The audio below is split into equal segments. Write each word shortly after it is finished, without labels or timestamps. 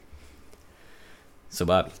So,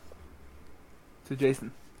 Bobby. So,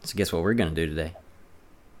 Jason. So, guess what we're going to do today?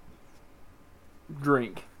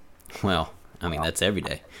 Drink. Well, I mean, that's every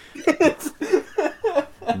day.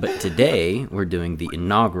 But today, we're doing the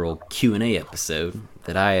inaugural Q&A episode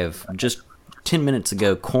that I have just 10 minutes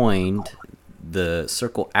ago coined the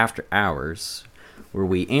Circle After Hours, where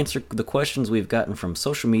we answer the questions we've gotten from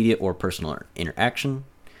social media or personal interaction.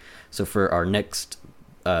 So for our next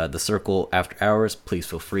the Circle After Hours, please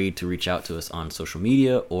feel free to reach out to us on social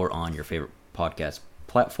media or on your favorite podcast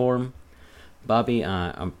platform. Bobby,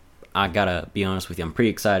 I gotta be honest with you, I'm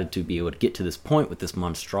pretty excited to be able to get to this point with this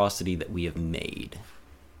monstrosity that we have made.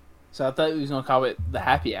 So I thought we was gonna call it the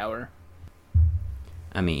happy hour.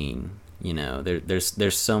 I mean, you know,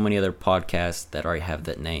 there's so many other podcasts that already have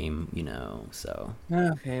that name, you know, so.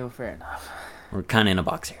 Okay, well, fair enough. We're kind of in a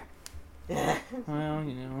box here. Well,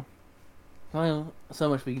 you know. Well, so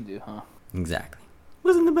much we can do, huh? Exactly.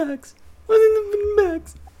 What's in the box? What's in the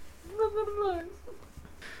box?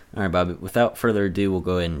 All right, Bobby, without further ado, we'll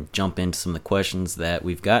go ahead and jump into some of the questions that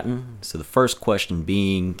we've gotten. So the first question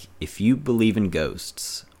being, if you believe in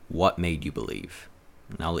ghosts, what made you believe?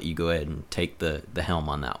 And I'll let you go ahead and take the helm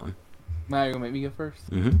on that one. Now you're going to make me go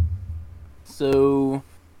first? Mm-hmm. So,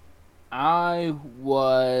 I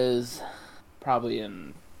was probably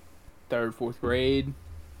in 3rd, 4th grade.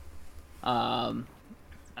 I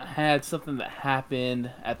had something that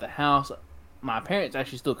happened at the house my parents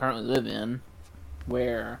actually still currently live in,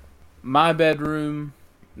 where my bedroom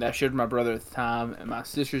that I shared with my brother at the time and my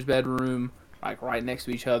sister's bedroom, like right next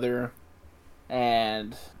to each other,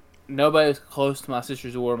 and nobody was close to my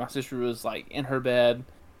sister's door. My sister was like in her bed,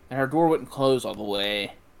 and her door wouldn't close all the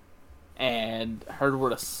way, and her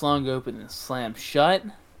door just slung open and slammed shut,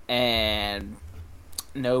 and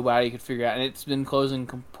nobody could figure out, and it's been closing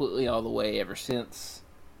completely all the way ever since.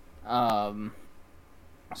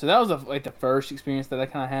 So that was the first experience that I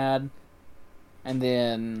kind of had, and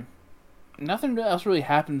then nothing else really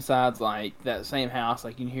happened besides like that same house.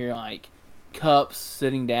 Like you can hear like cups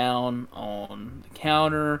sitting down on the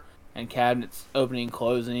counter and cabinets opening and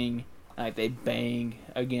closing, like they bang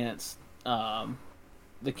against the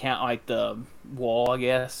the wall, I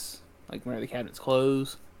guess, like whenever the cabinets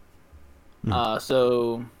close.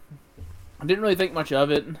 So I didn't really think much of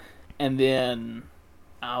it, and then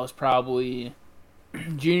I was probably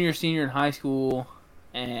junior, senior in high school,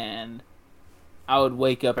 and I would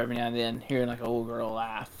wake up every now and then hearing like a little girl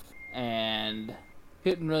laugh, and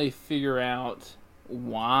couldn't really figure out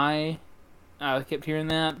why I kept hearing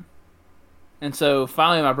that. And so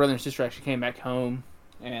finally my brother and sister actually came back home,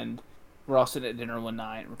 and we're all sitting at dinner one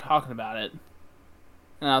night and we're talking about it,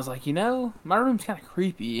 and I was like, you know, my room's kind of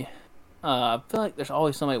creepy. I feel like there's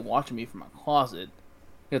always somebody watching me from my closet.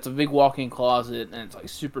 It's a big walk-in closet, and it's like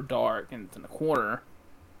super dark, and it's in the corner.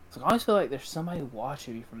 So I always feel like there's somebody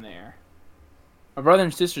watching me from there. My brother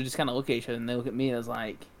and sister just kind of look at each other, and they look at me, and I was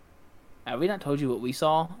like, have we not told you what we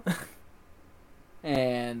saw?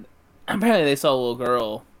 And apparently they saw a little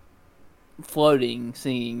girl floating,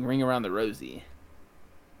 singing Ring Around the Rosie.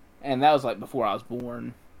 And that was like before I was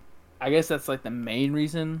born. I guess that's like the main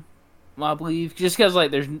reason why I believe. Just because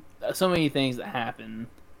like there's so many things that happen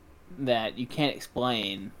that you can't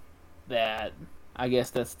explain, that I guess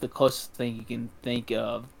that's the closest thing you can think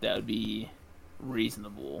of that would be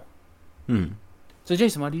reasonable. So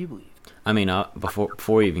Jason, why do you believe? I mean, before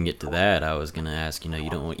we even get to that, I was going to ask, you know, you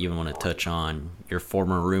don't even want to touch on your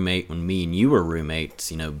former roommate when me and you were roommates,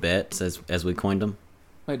 you know, Bets, as we coined them.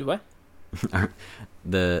 Wait, do what?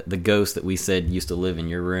 The ghost that we said used to live in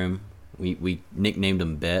your room, we nicknamed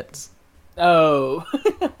him Bets. Oh.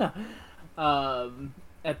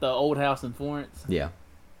 At the old house in Florence. Yeah.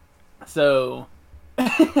 So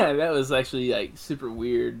that was actually like super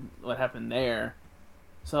weird what happened there.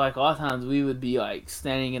 So like a lot of times we would be like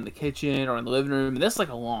standing in the kitchen or in the living room, and this is like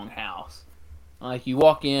a long house. Like you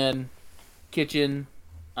walk in, kitchen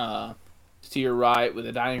to your right with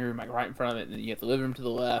a dining room like right in front of it, and then you have the living room to the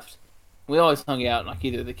left. We always hung out in like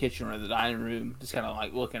either the kitchen or the dining room, just kind of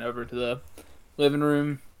like looking over to the living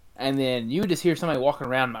room, and then you would just hear somebody walking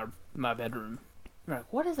around my bedroom. You're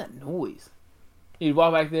like, what is that noise? You'd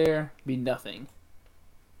walk back there, be nothing.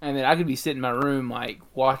 And then I could be sitting in my room, like,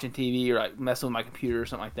 watching TV or, like, messing with my computer or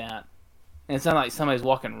something like that. And it sounded like somebody's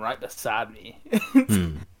walking right beside me.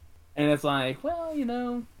 And it's like, well, you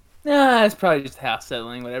know, it's probably just the house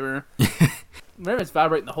settling, whatever. Whenever it's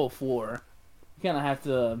vibrating the whole floor, you kind of have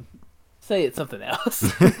to say it's something else.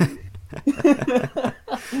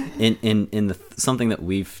 Something that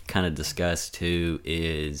we've kind of discussed, too,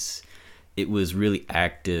 is it was really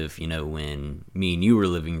active, when me and you were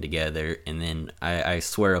living together, and then I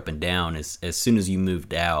swear up and down, as soon as you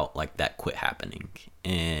moved out, like, that quit happening.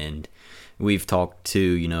 And we've talked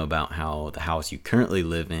too, about how the house you currently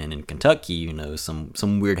live in Kentucky,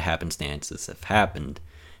 some weird happenstances have happened,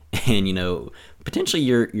 and potentially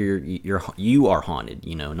you are haunted,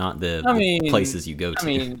 not the places you go to. I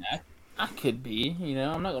mean, I could be,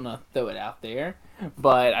 I'm not gonna throw it out there,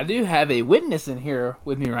 but I do have a witness in here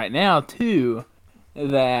with me right now too.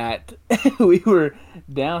 That we were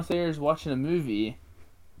downstairs watching a movie,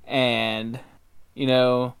 and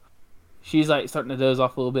she's like starting to doze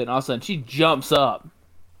off a little bit, and all of a sudden she jumps up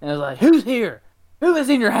and I was like, "Who's here? Who is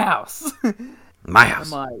in your house?" My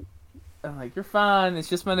house. I'm like, "You're fine. It's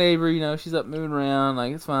just my neighbor. She's up moving around.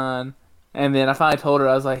 Like, it's fine." And then I finally told her,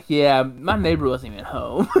 I was like, "Yeah, my neighbor wasn't even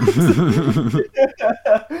home."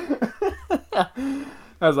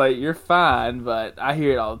 I was like, "You're fine, but I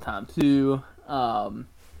hear it all the time too.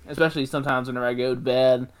 Especially sometimes whenever I go to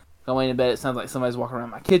bed, I'm laying in bed, it sounds like somebody's walking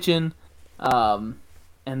around my kitchen." And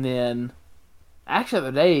then, actually, the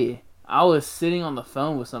other day, I was sitting on the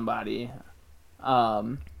phone with somebody,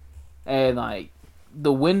 and like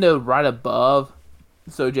the window right above.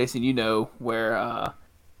 So, Jason, where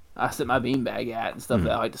I sit my beanbag at and stuff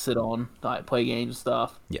that I like to sit on, to, like, play games and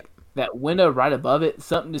stuff. Yeah. That window right above it,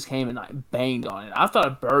 something just came and like banged on it. I thought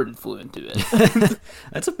a bird had flew into it.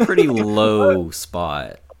 That's a pretty low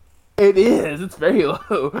spot. It is. It's very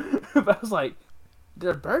low. But I was like, did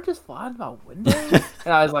a bird just fly into my window?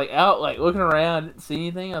 And I was like out, like looking around, didn't see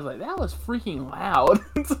anything. I was like, that was freaking loud.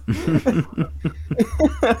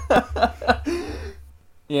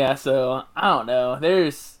 Yeah, so I don't know.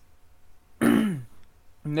 There's a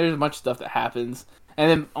bunch of stuff that happens, and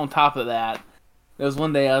then on top of that, there was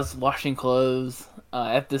one day I was washing clothes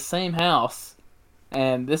at the same house,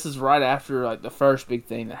 and this is right after like the first big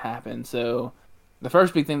thing that happened. So the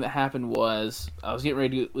first big thing that happened was I was getting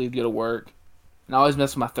ready to leave to go to work, and I always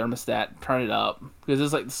mess with my thermostat, turn it up, because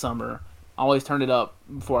it's like the summer. I always turned it up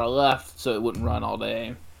before I left so it wouldn't run all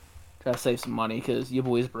day. Try to save some money because your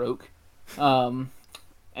boy's broke.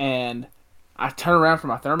 And I turn around for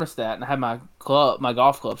my thermostat, and I have my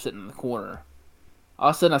golf club sitting in the corner. All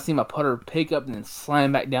of a sudden, I see my putter pick up and then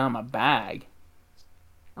slam back down my bag.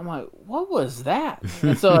 I'm like, what was that?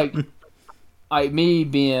 And so, like me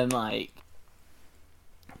being like,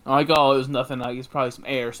 oh, it was nothing. Like, it's probably some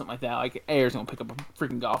air or something like that. Like, air's gonna pick up a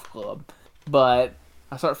freaking golf club. But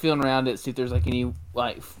I start feeling around it, see if there's like any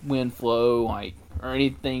like wind flow, like, or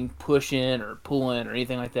anything pushing or pulling or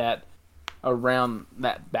anything like that around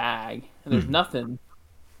that bag. And there's nothing.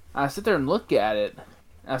 I sit there and look at it,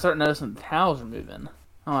 and I start noticing the towels are moving.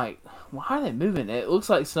 I'm like, why are they moving? It looks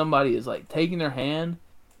like somebody is like taking their hand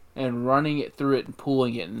and running it through it and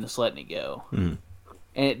pulling it and just letting it go. And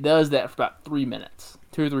it does that for about 3 minutes,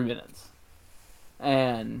 2 or 3 minutes.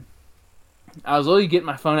 And I was literally getting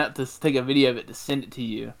my phone out to take a video of it to send it to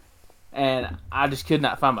you, and I just could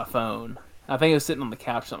not find my phone. I think it was sitting on the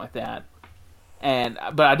couch, something like that.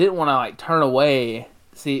 But I didn't want to like turn away,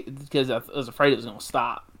 see, because I was afraid it was going to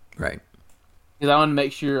stop. Right. Because I wanted to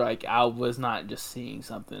make sure like I was not just seeing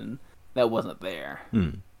something that wasn't there.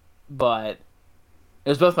 But it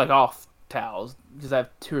was both like golf towels, because I have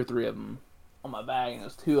 2 or 3 of them on my bag, and there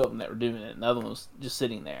was 2 of them that were doing it, and the other one was just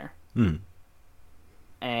sitting there.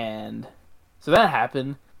 And so that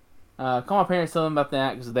happened. Call my parents, tell them about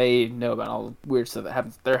that, because they know about all the weird stuff that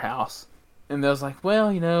happens at their house. And they was like, well,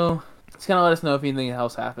 it's kind of let us know if anything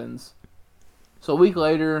else happens. So a week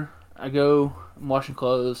later, I'm washing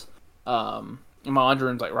clothes. And my laundry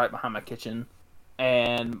room's like right behind my kitchen.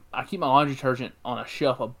 And I keep my laundry detergent on a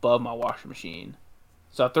shelf above my washing machine.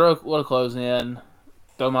 So I throw a load of clothes in,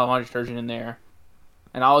 throw my laundry detergent in there.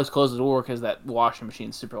 And I always close the door because that washing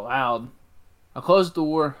machine's super loud. I close the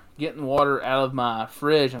door, getting water out of my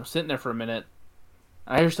fridge. I'm sitting there for a minute.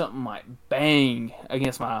 I hear something like bang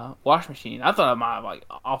against my washing machine. I thought I might have like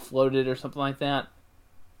offloaded or something like that.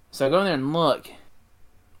 So I go in there and look,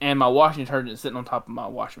 and my washing detergent is sitting on top of my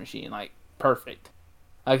washing machine, like perfect.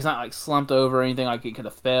 Like, it's not like slumped over or anything like it could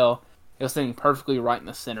have fell. It was sitting perfectly right in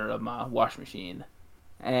the center of my washing machine.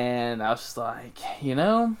 And I was just like, if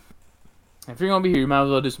you're gonna be here, you might as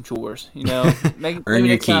well do some chores. Earn your keep. Make sure you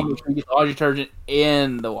get the laundry detergent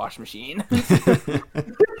in the washing machine.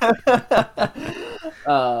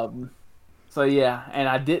 So yeah, and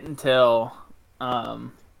I didn't tell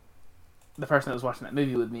the person that was watching that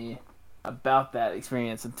movie with me about that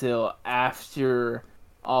experience until after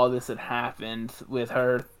all this had happened, with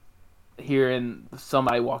her hearing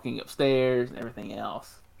somebody walking upstairs and everything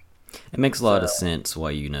else. It makes a lot of So, sense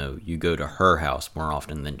why, you go to her house more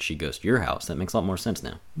often than she goes to your house. That makes a lot more sense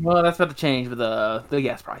now. well, that's about to change with the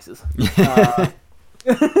gas prices. Uh,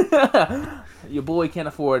 your boy can't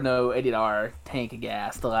afford no $80 tank of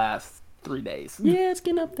gas to last 3 days. Yeah, it's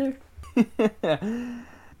getting up there.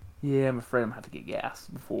 Yeah, I'm afraid I'm gonna have to get gas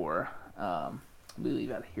before we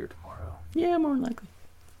leave out of here tomorrow. Yeah, more than likely.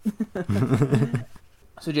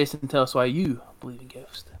 So, Jason, tell us why you believe in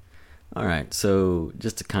ghosts. All right, so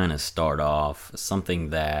just to kind of start off, something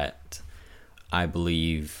that I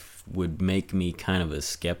believe would make me kind of a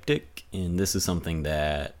skeptic, and this is something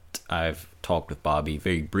that I've talked with Bobby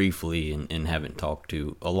very briefly and haven't talked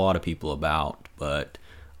to a lot of people about, but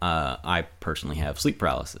I personally have sleep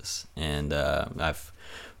paralysis, and I've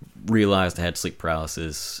realized I had sleep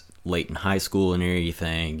paralysis late in high school and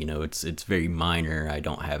everything. It's very minor. I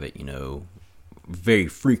don't have it, very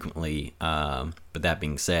frequently. But that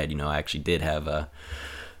being said, I actually did have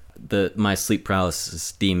my sleep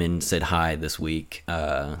paralysis demon said hi this week.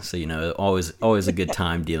 So always a good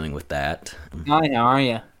time dealing with that. Hi, how are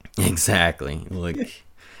you? Exactly. Like,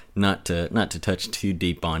 not to touch too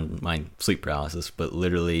deep on my sleep paralysis, but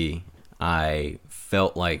literally I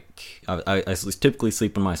felt like I typically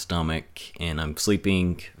sleep on my stomach, and I'm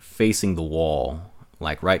sleeping facing the wall,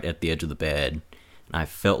 like right at the edge of the bed. And I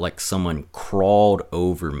felt like someone crawled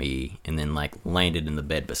over me and then like landed in the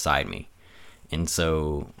bed beside me. And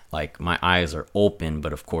so like my eyes are open,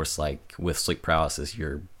 but of course, like with sleep paralysis,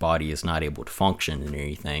 your body is not able to function and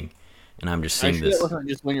everything. And I'm just seeing Actually, this. that wasn't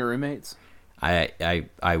just one of your roommates.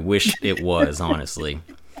 I wish it was, honestly,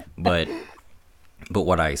 but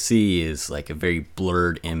what I see is like a very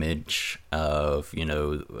blurred image of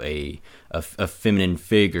a feminine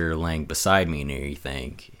figure laying beside me and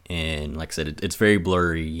everything. And like I said, it's very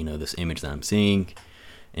blurry, this image that I'm seeing.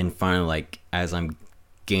 And finally, like as I'm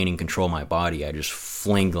gaining control of my body, I just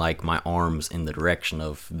fling like my arms in the direction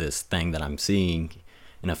of this thing that I'm seeing.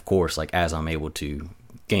 And of course, like as I'm able to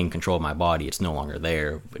gain control of my body, it's no longer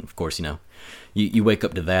there. And of course, you wake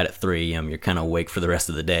up to that at 3 a.m. You're kind of awake for the rest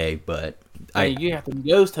of the day. But You have to be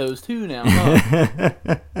ghost toes too now, huh?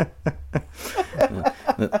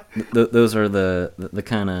 Those are the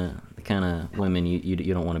kind of women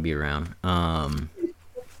you don't want to be around.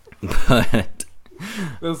 But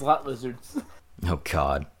Those lot lizards. oh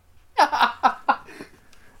God.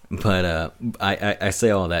 But I say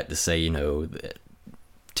all that to say, that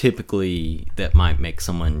typically that might make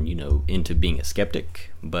someone, into being a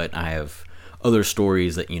skeptic, but I have other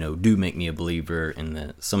stories that, do make me a believer, and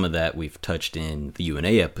that some of that we've touched in the UNA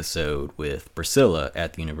episode with Priscilla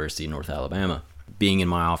at the University of North Alabama. Being in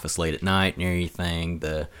my office late at night and everything,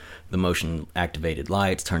 the motion activated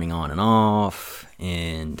lights turning on and off,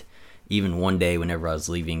 and even one day whenever I was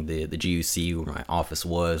leaving the GUC where my office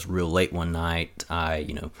was real late one night, I,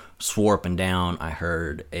 swore up and down I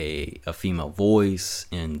heard a female voice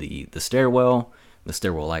in the stairwell. The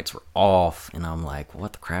stairwell lights were off, and I'm like,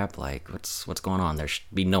 what the crap? Like, what's going on? There should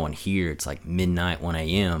be no one here. It's like midnight, 1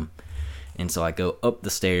 a.m. And so I go up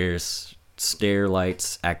the stairs, stair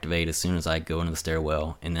lights activate as soon as I go into the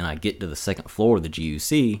stairwell, and then I get to the second floor of the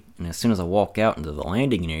GUC, and as soon as I walk out into the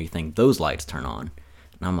landing and everything, those lights turn on.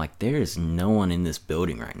 And I'm like, there is no one in this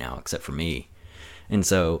building right now except for me. And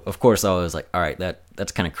so, of course, I was like, all right,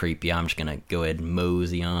 that's kind of creepy. I'm just going to go ahead and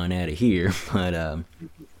mosey on out of here. But,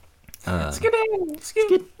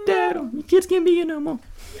 skedaddle. Your kids can't be here no more.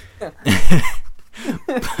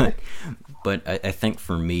 but I think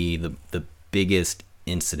for me, the biggest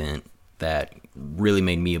incident that really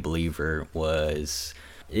made me a believer was...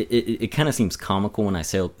 It kind of seems comical when I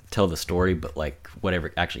tell the story, but like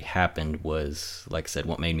whatever actually happened was, like I said,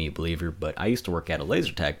 what made me a believer. But I used to work at a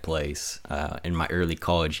laser tag place in my early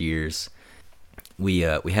college years. We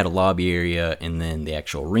had a lobby area, and then the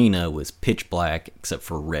actual arena was pitch black except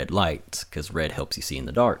for red lights, because red helps you see in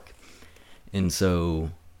the dark. And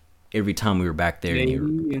so every time we were back there, Lady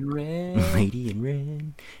in red. Lady in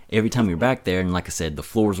red. Every time we were back there, and like I said, the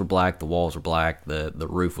floors were black, the walls were black, the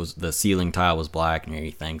roof was, the ceiling tile was black and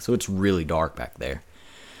everything. So it's really dark back there.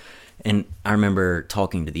 And I remember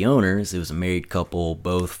talking to the owners. It was a married couple,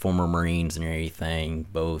 both former Marines and everything,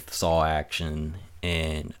 both saw action.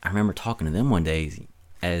 And I remember talking to them one day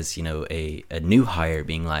as, a new hire,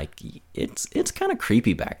 being like, it's kind of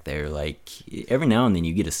creepy back there. Like every now and then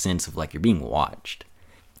you get a sense of like you're being watched.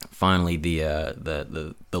 Finally,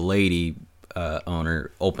 the lady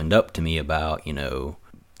owner opened up to me about,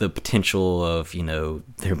 the potential of,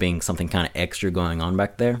 there being something kind of extra going on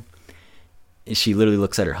back there. She literally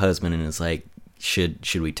looks at her husband and is like, should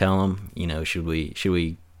we tell him? Should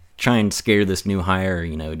we try and scare this new hire,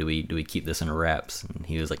 or, do we keep this in wraps? And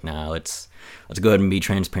he was like, nah, let's go ahead and be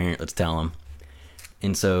transparent. Let's tell him.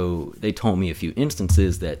 And so they told me a few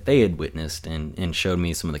instances that they had witnessed and showed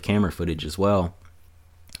me some of the camera footage as well.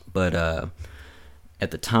 But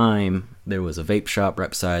at the time, there was a vape shop right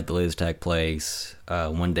beside the laser tag place.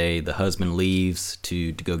 One day, the husband leaves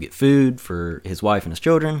to go get food for his wife and his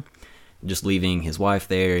children, just leaving his wife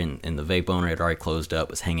there, and the vape owner had already closed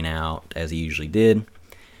up, was hanging out as he usually did.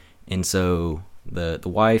 And so the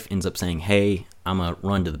wife ends up saying, hey, I'm going to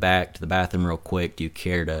run to the back, to the bathroom real quick. Do you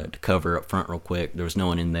care to cover up front real quick? There was no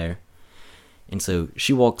one in there. And so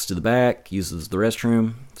she walks to the back, uses the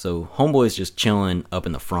restroom. So homeboy's just chilling up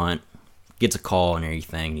in the front, gets a call and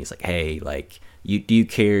everything. And he's like, hey, like, do you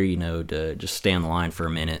care, to just stay on the line for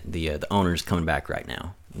a minute? The owner's coming back right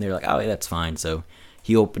now. And they're like, oh, yeah, that's fine. So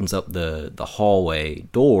he opens up the hallway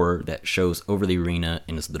door that shows over the arena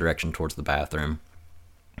and is the direction towards the bathroom.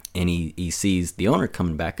 And he sees the owner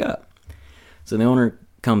coming back up. So the owner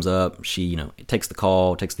comes up, she, takes the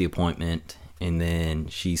call, takes the appointment, and then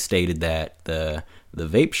she stated that the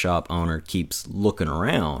vape shop owner keeps looking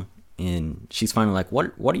around, and she's finally like,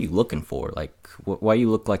 what are you looking for? Like, why you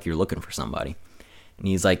look like you're looking for somebody? And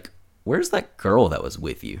he's like, where's that girl that was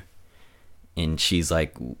with you? And she's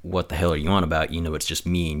like, what the hell are you on about? It's just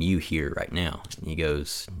me and you here right now. And he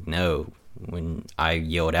goes, no, when I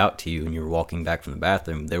yelled out to you and you were walking back from the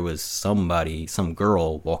bathroom, there was some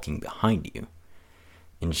girl walking behind you.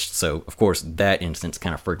 And so, of course, that instance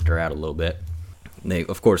kind of freaked her out a little bit. They,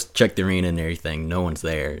 of course, checked the arena and everything. No one's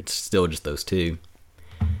there. It's still just those two.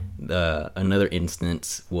 Another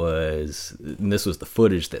instance was, and this was the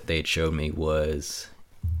footage that they had showed me, was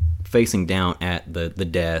facing down at the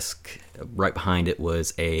desk. Right behind it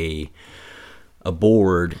was a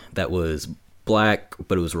board that was black,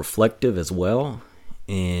 but it was reflective as well.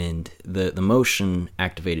 And the motion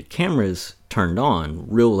activated cameras turned on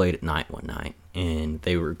real late at night one night. And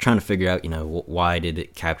they were trying to figure out, why did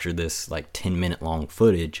it capture this like 10-minute long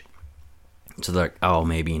footage? So they're like, oh,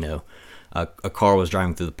 maybe, a car was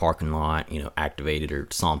driving through the parking lot, activated or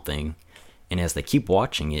something. And as they keep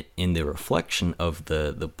watching it, in the reflection of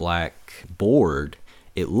the black board,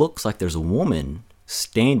 it looks like there's a woman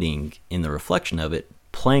standing in the reflection of it,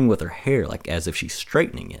 playing with her hair, like as if she's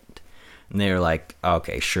straightening it. And they're like,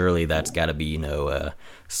 okay, surely that's got to be,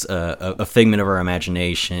 a figment of our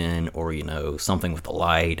imagination, or, something with the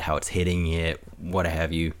light, how it's hitting it, what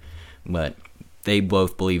have you. But they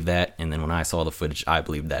both believe that, and then when I saw the footage, I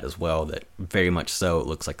believed that as well, that very much so, it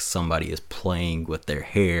looks like somebody is playing with their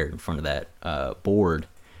hair in front of that board.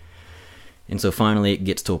 And so finally it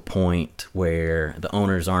gets to a point where the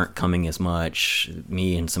owners aren't coming as much.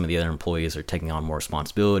 Me and some of the other employees are taking on more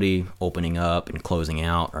responsibility, opening up and closing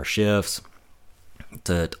out our shifts.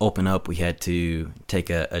 To open up, we had to take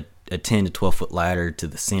a 10 to 12 foot ladder to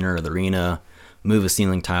the center of the arena, move a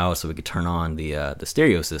ceiling tile so we could turn on the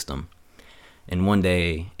stereo system. And one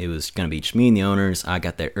day it was going to be just me and the owners. I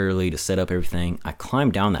got there early to set up everything. I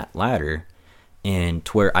climbed down that ladder, and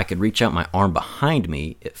to where I could reach out my arm behind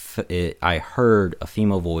me, I heard a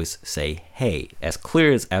female voice say, hey, as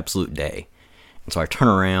clear as absolute day. And so I turn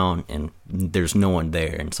around, and there's no one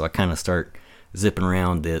there. And so I kind of start zipping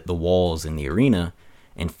around the walls in the arena.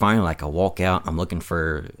 And finally, like, I walk out, I'm looking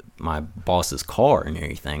for my boss's car and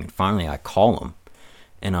everything. And finally, I call him.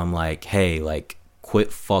 And I'm like, hey, like,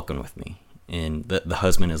 quit fucking with me. And the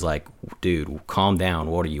husband is like, dude, calm down.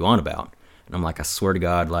 What are you on about? And I'm like, I swear to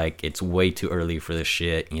God, like, it's way too early for this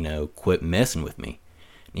shit, quit messing with me.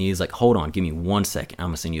 And he's like, hold on, give me 1 second. I'm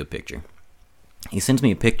going to send you a picture. He sends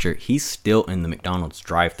me a picture. He's still in the McDonald's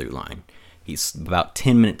drive-thru line. He's about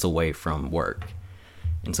 10 minutes away from work.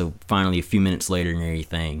 And so finally, a few minutes later and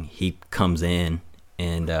everything, he comes in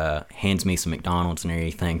and hands me some McDonald's and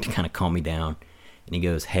everything to kind of calm me down. And he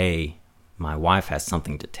goes, hey, my wife has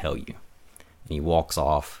something to tell you. And he walks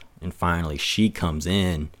off. And finally, she comes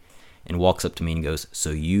in and walks up to me and goes,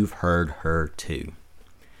 so you've heard her too.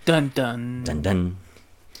 Dun dun. Dun dun.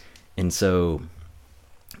 And so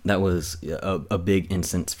that was a big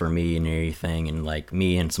instance for me and everything. And like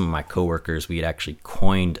me and some of my coworkers, we had actually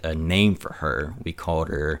coined a name for her. We called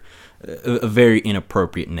her a very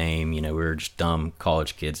inappropriate name. We were just dumb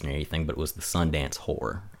college kids and everything, but it was the Sundance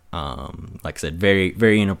Whore. Like I said, very,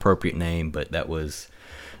 very inappropriate name, but that was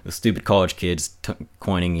the stupid college kids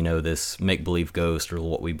coining, this make-believe ghost, or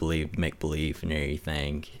what we believed make-believe and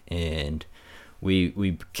everything. And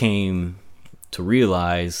we came to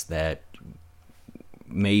realize that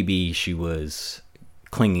maybe she was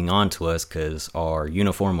clinging on to us because our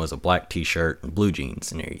uniform was a black t-shirt and blue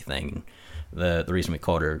jeans and everything. The reason we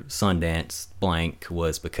called her Sundance blank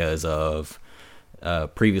was because of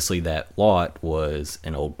previously that lot was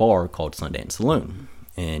an old bar called Sundance Saloon.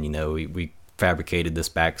 And, we fabricated this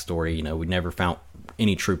backstory. We never found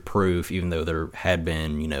any true proof, even though there had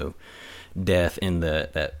been, death in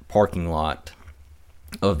that parking lot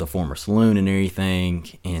of the former saloon and everything.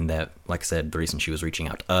 And that, like I said, the reason she was reaching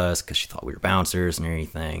out to us because she thought we were bouncers and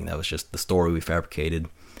everything. That was just the story we fabricated.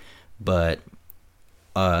 But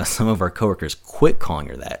some of our coworkers quit calling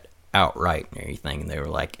her that outright and everything. And they were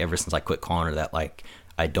like, ever since I quit calling her that, like,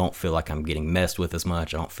 I don't feel like I'm getting messed with as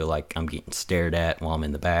much. I don't feel like I'm getting stared at while I'm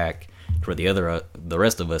in the back. Where the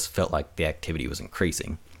rest of us felt like the activity was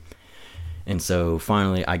increasing. And so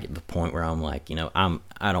finally I get to the point where I'm like,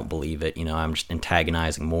 I don't believe it. I'm just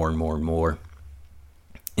antagonizing more and more and more.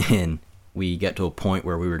 And we get to a point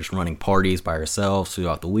where we were just running parties by ourselves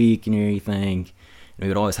throughout the week and everything. And we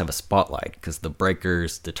would always have a spotlight because the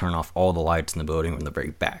breakers to turn off all the lights in the building were in the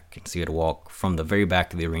very back. And so you had to walk from the very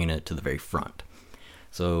back of the arena to the very front.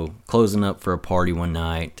 So closing up for a party one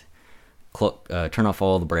night, turn off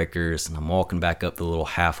all the breakers, and I'm walking back up the little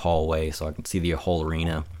half hallway so I can see the whole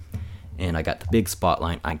arena. And I got the big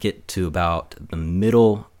spotlight. I get to about the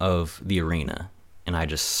middle of the arena, and I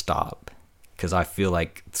just stop because I feel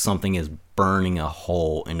like something is burning a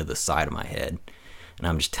hole into the side of my head. And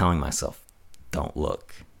I'm just telling myself, don't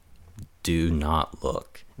look. Do not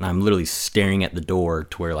look. And I'm literally staring at the door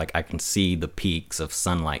to where like I can see the peaks of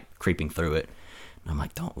sunlight creeping through it. And I'm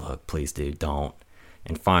like, don't look, please, dude, don't.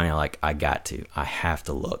 And finally, like, I have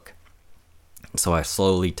to look. So I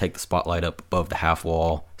slowly take the spotlight up above the half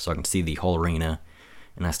wall so I can see the whole arena,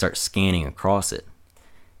 and I start scanning across it.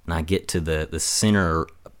 And I get to the center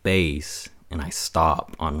base, and I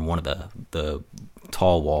stop on one of the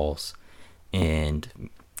tall walls, and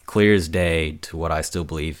clear as day to what I still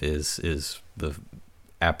believe is the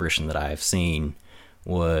apparition that I have seen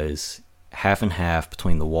was half and half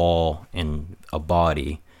between the wall and a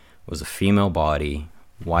body. Was a female body,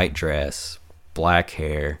 white dress, black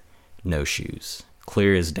hair, no shoes,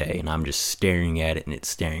 clear as day. And I'm just staring at it, and it's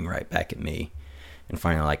staring right back at me. And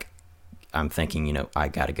finally, like, I'm thinking, I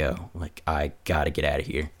gotta go. Like, I gotta get out of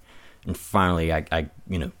here. And finally, I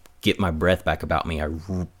get my breath back about me. I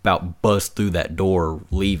about bust through that door,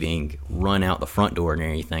 leaving, run out the front door and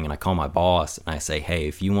everything. And I call my boss, and I say, hey,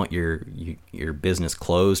 if you want your business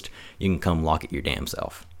closed, you can come lock it your damn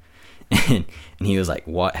self. And he was like,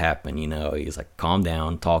 what happened? He was like, calm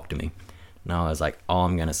down, talk to me. And I was like, all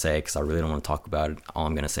I'm going to say, because I really don't want to talk about it, all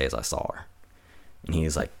I'm going to say is I saw her. And he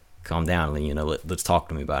was like, calm down, let's talk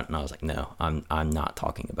to me about it. And I was like, no, I'm not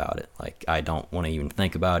talking about it. Like, I don't want to even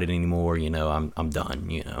think about it anymore. I'm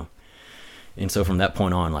done, And so from that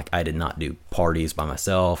point on, like, I did not do parties by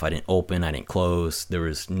myself. I didn't open, I didn't close. There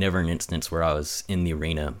was never an instance where I was in the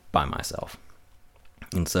arena by myself.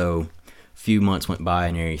 And so few months went by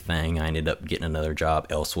and everything. I ended up getting another job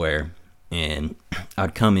elsewhere, and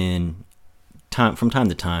I'd come in from time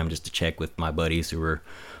to time just to check with my buddies who were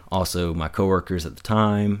also my coworkers at the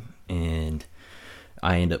time. And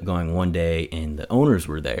I ended up going one day, and the owners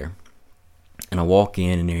were there, and I walk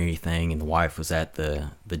in and everything, and the wife was at the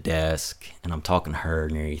desk, and I'm talking to her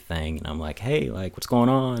and everything, and I'm like, hey, like, what's going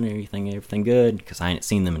on? Everything good? Because I hadn't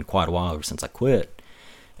seen them in quite a while ever since I quit.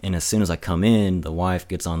 And as soon as I come in, the wife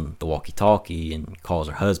gets on the walkie-talkie and calls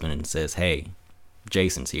her husband and says, hey,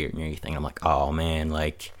 Jason's here and everything. I'm like, oh, man,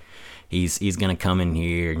 like, he's going to come in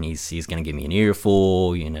here and he's going to give me an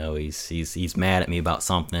earful. He's mad at me about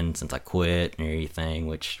something since I quit and everything,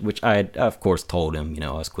 which I had, of course, told him,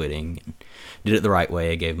 I was quitting and did it the right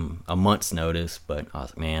way. I gave him a month's notice, but I was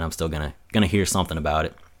like, man, I'm still going to hear something about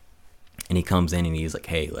it. And he comes in and he's like,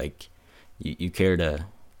 hey, like, you care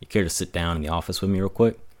to sit down in the office with me real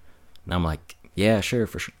quick? And I'm like, yeah, sure,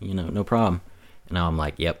 for sure, no problem. And now I'm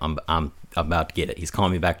like, yep, I'm about to get it. He's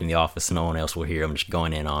calling me back in the office, and no one else will hear him just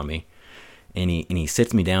going in on me. And he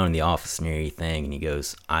sits me down in the office and everything, and he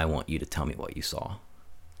goes, I want you to tell me what you saw.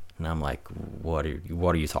 And I'm like, what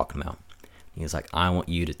are you talking about? He's like, I want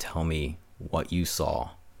you to tell me what you saw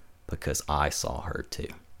because I saw her too.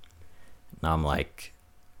 And I'm like,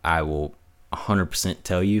 I will 100%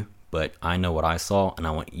 tell you, but I know what I saw, and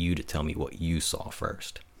I want you to tell me what you saw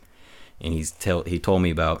first. And he told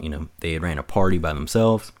me about, they had ran a party by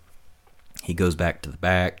themselves. He goes back to the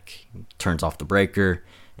back, turns off the breaker,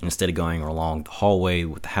 and instead of going along the hallway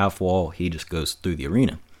with the half wall, he just goes through the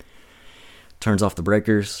arena. Turns off the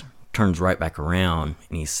breakers, turns right back around,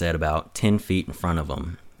 and he said about 10 feet in front of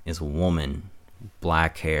him is a woman,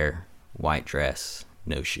 black hair, white dress,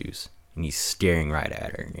 no shoes. And he's staring right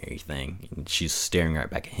at her and everything. And she's staring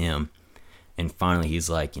right back at him. And finally he's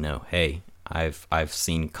like, hey, I've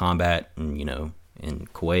seen combat and in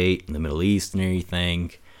Kuwait and the Middle East and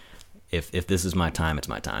everything. if this is my time, it's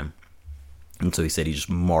my time. And so he said he just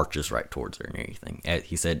marches right towards her and everything.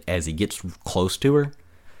 He said as he gets close to her,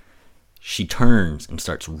 she turns and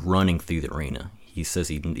starts running through the arena. He says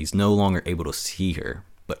he's no longer able to see her,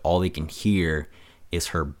 but all he can hear is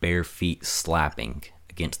her bare feet slapping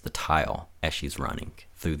against the tile as she's running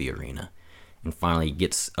through the arena. And finally he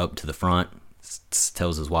gets up to the front,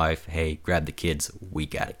 tells his wife, hey, grab the kids, we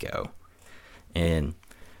gotta go. And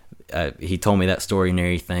he told me that story and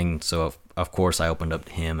everything, so of course I opened up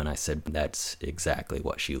to him and I said that's exactly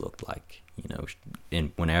what she looked like.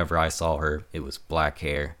 And whenever I saw her, it was black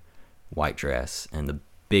hair, white dress, and the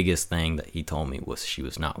biggest thing that he told me was she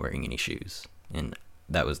was not wearing any shoes. And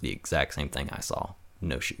that was the exact same thing I saw,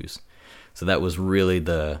 no shoes. So that was really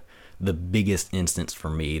the biggest instance for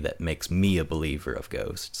me that makes me a believer of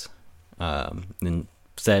ghosts. And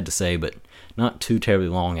sad to say, but not too terribly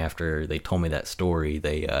long after they told me that story,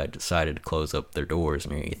 they decided to close up their doors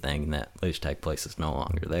and everything, and that laser tag place is no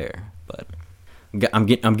longer there. But I'm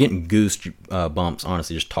getting goose bumps,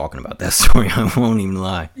 honestly, just talking about that story. I won't even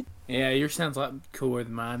lie. Yeah, yours sounds a lot cooler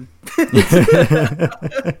than mine.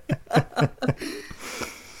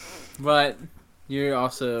 But you're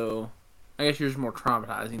also, I guess yours is more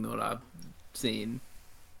traumatizing than what I've seen.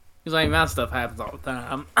 Because like that stuff happens all the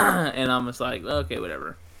time, and I'm just like, okay,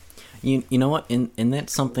 whatever. You know what? And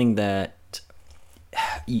that's something that,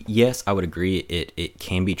 yes, I would agree. It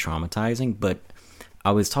can be traumatizing, but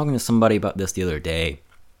I was talking to somebody about this the other day,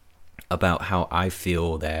 about how I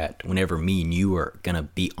feel that whenever me and you are gonna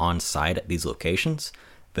be on site at these locations,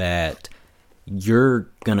 that you're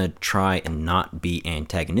gonna try and not be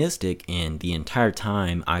antagonistic, and the entire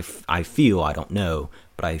time I feel, I don't know,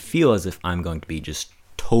 but I feel as if I'm going to be just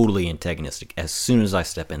totally antagonistic as soon as I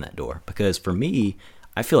step in that door. Because for me,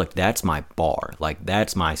 I feel like that's my bar, like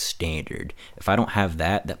that's my standard. If I don't have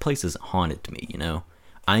that, that place isn't haunted to me,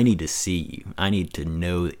 I need to see you. I need to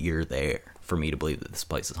know that you're there for me to believe that this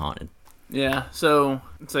place is haunted. Yeah, so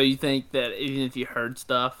you think that even if you heard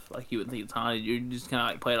stuff, like you wouldn't think it's haunted, you're just kind of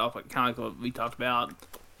like play it off like kind of like what we talked about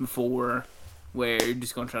before, where you're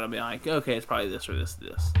just going to try to be like, okay, it's probably this or this,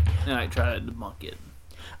 and like try to debunk it.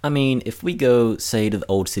 I mean, if we go, say, to the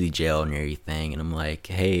old city jail and everything, and I'm like,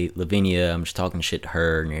 hey, Lavinia, I'm just talking shit to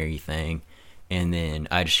her and everything, and then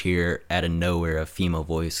I just hear out of nowhere a female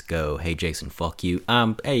voice go, hey, Jason, fuck you.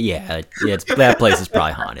 Hey, yeah, that place is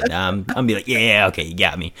probably haunted. I'm be like, yeah, okay, you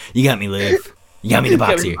got me, Liv. You got me in the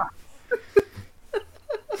box here.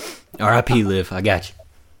 R.I.P. Liv, I got you.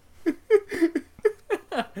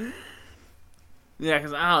 Yeah,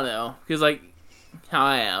 because I don't know, because like how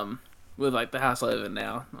I am with like the house I live in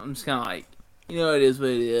now, I'm just kind of like, it is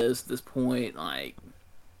what it is at this point. Like,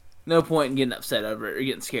 no point in getting upset over it or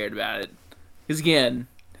getting scared about it. Because again,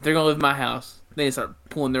 if they're gonna live in my house, they need to start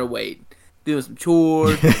pulling their weight, doing some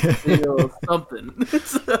chores, something.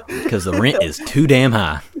 Because the rent is too damn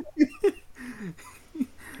high.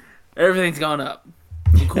 Everything's gone up,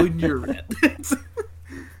 including your rent.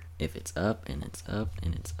 If it's up and it's up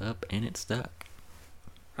and it's up and it's stuck.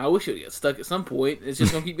 I wish it would get stuck at some point. It's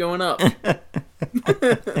just gonna keep going up.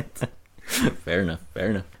 Fair enough.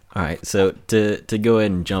 All right, so to go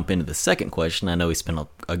ahead and jump into the second question, I know we spent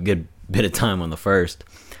a good bit of time on the first,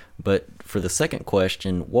 but for the second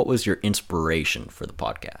question, what was your inspiration for the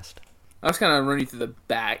podcast? I was kind of running through the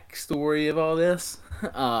backstory of all this.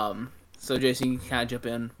 So Jason, you can kind of jump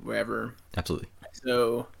in wherever. Absolutely.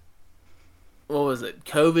 So, what was it?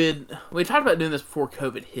 COVID. We talked about doing this before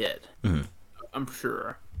COVID hit. Mm-hmm. I'm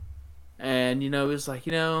sure. And, it was like,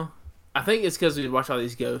 I think it's because we watch all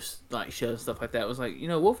these ghost like shows and stuff like that. It was like,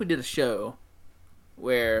 what if we did a show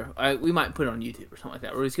where we might put it on YouTube or something like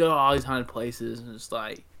that, where we just go to all these haunted places and just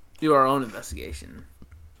like do our own investigation.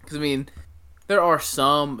 Because, there are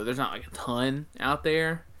some, but there's not like a ton out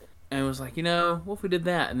there. And it was like, what if we did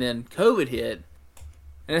that? And then COVID hit,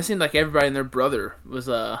 and it seemed like everybody and their brother was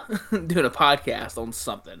doing a podcast on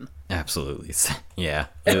something. Absolutely. Yeah.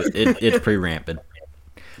 It's pretty rampant.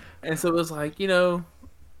 And so it was like,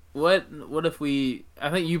 what if we, I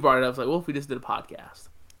think you brought it up, it's like, what if we just did a podcast?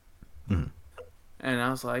 Mm-hmm. And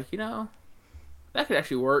I was like, that could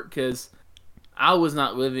actually work, because I was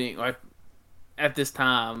not living, like, at this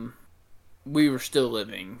time, we were still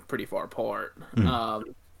living pretty far apart.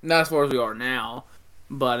 Mm-hmm. Not as far as we are now,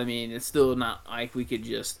 but, it's still not like we could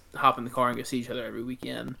just hop in the car and go see each other every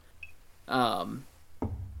weekend. Or,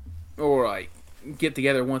 like, get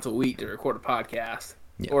together once a week to record a podcast.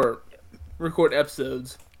 Yeah. Or record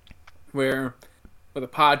episodes where, with a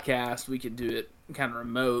podcast, we could do it kind of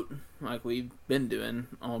remote, like we've been doing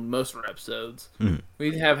on most of our episodes.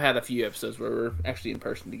 We have had a few episodes where we're actually in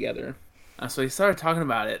person together. So we started talking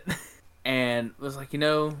about it, and was like, we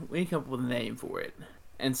need to come up with a name for it.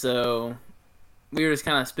 And so we were just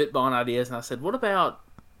kind of spitballing ideas, and I said, what if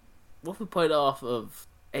we played off of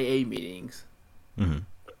AA meetings? Mm-hmm.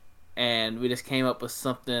 And we just came up with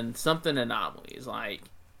something anomalies, like,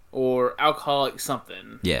 or alcoholic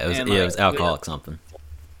something. Yeah, it was alcoholic something.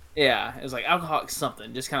 Yeah, it was like alcoholic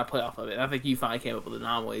something, just kind of play off of it. And I think you finally came up with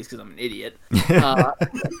anomalies because I'm an idiot. Well,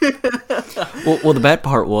 the bad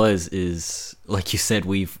part is, like you said,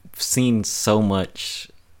 we've seen so much,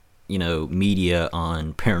 media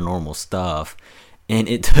on paranormal stuff, and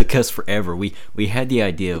it took us forever. We had the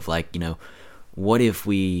idea of, like, what if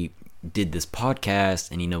we did this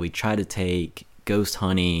podcast and, we try to take ghost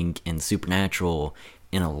hunting and supernatural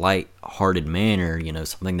in a light-hearted manner,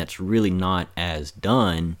 something that's really not as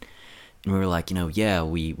done. And we were like,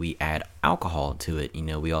 we add alcohol to it.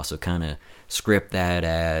 We also kind of script that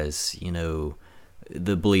as,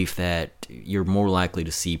 the belief that you're more likely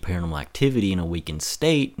to see paranormal activity in a weakened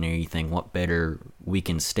state. And you think, what better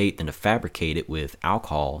weakened state than to fabricate it with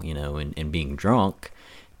alcohol, and being drunk.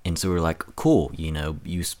 And so we were like, cool,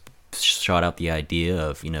 you shot out the idea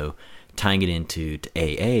of, tying it into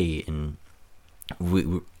AA, and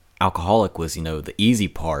alcoholic was, the easy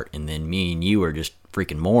part, and then me and you are just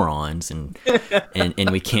freaking morons, and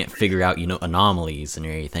we can't figure out, anomalies and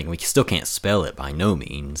everything. We still can't spell it by no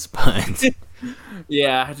means, but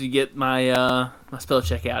yeah, I have to get my my spell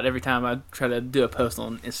check out every time I try to do a post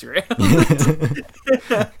on Instagram.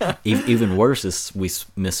 Even worse is we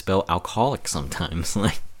misspell alcoholic sometimes.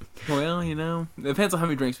 Like, well, it depends on how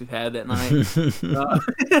many drinks we've had that night.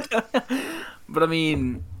 But I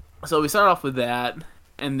mean, so we started off with that,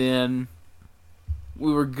 and then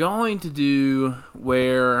we were going to do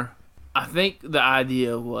where I think the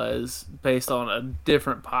idea was based on a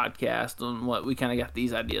different podcast on what we kind of got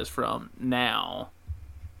these ideas from now,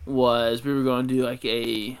 was we were going to do like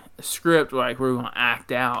a script where, like, we were going to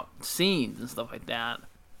act out scenes and stuff like that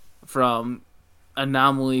from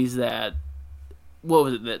anomalies that, what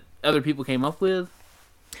was it, that other people came up with?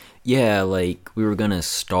 Yeah, like, we were gonna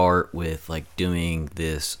start with, like, doing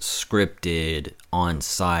this scripted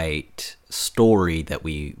on-site story that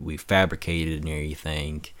we fabricated and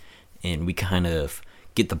everything, and we kind of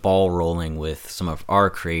get the ball rolling with some of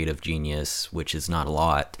our creative genius, which is not a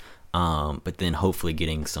lot, but then hopefully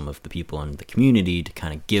getting some of the people in the community to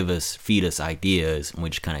kind of feed us ideas, and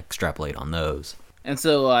we just kind of extrapolate on those. And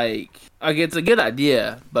so, like, it's a good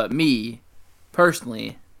idea, but me,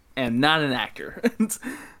 personally, am not an actor.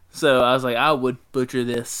 So I was like, I would butcher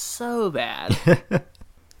this so bad.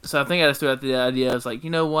 So I think I just threw out the idea. I was like, you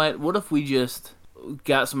know what if we just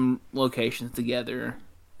got some locations together?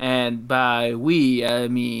 And by we, I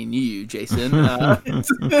mean you, Jason.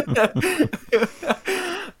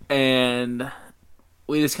 And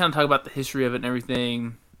we just kind of talk about the history of it and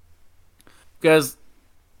everything. Because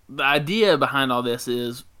the idea behind all this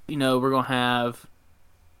is, we're going to have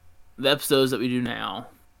the episodes that we do now.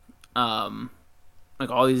 Like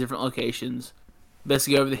all these different locations,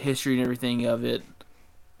 basically go over the history and everything of it,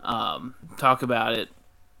 talk about it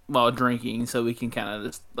while drinking, so we can kind of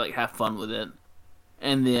just like have fun with it.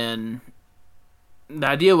 And then the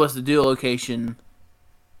idea was to do a location,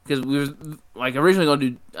 because we were like originally going to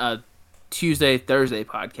do a Tuesday Thursday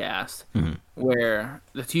podcast, where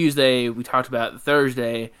the Tuesday we talked about, the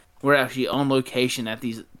Thursday we're actually on location at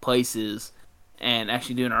these places and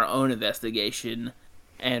actually doing our own investigation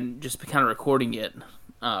and just kind of recording it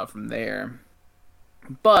from there.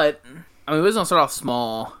 But I mean, we was gonna start off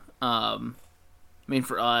small. I mean,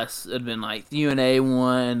 for us, it'd been like the UNA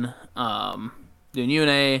one, doing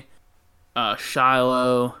UNA,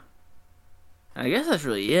 Shiloh. And I guess that's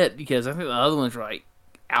really it, because I think the other ones were like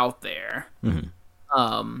out there.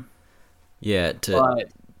 Yeah,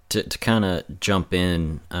 to kind of jump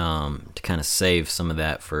in, to kind of save some of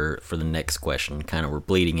that for the next question. Kind of we're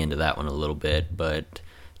bleeding into that one a little bit, but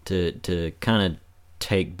to kind of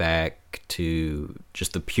take back to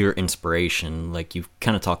just the pure inspiration, like you've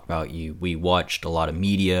kind of talked about, we watched a lot of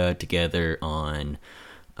media together on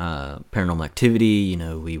Paranormal Activity.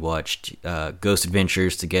 We watched Ghost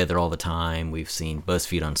Adventures together all the time. We've seen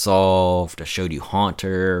BuzzFeed Unsolved. I showed you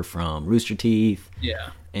Haunter from Rooster Teeth. Yeah.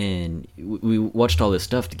 And we watched all this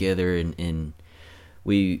stuff together, and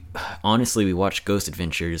we watched Ghost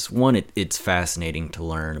Adventures. One, it's fascinating to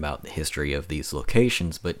learn about the history of these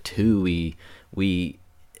locations, but two, we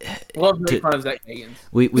love to make fun of Zach Bagans.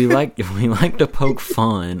 we like to poke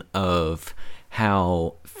fun of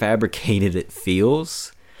how fabricated it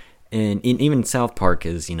feels, and even South Park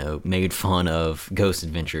has made fun of Ghost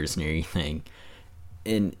Adventures and everything,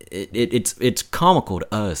 and it's comical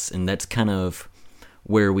to us, and that's kind of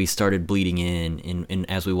where we started bleeding in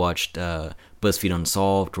as we watched BuzzFeed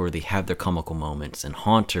Unsolved, where they have their comical moments, and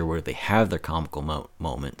Haunter, where they have their comical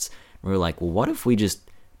moments. We were like, well, what if we just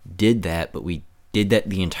did that, but we did that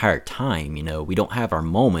the entire time? You know, we don't have our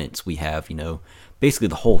moments. We have, you know, basically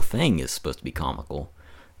the whole thing is supposed to be comical,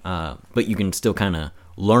 but you can still kind of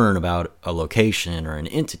learn about a location or an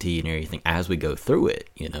entity and everything as we go through it,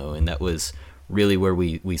 you know. And that was really where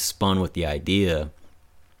we spun with the idea.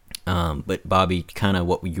 But Bobby, kind of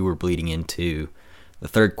what you were bleeding into, the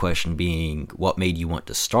third question being what made you want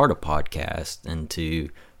to start a podcast, and to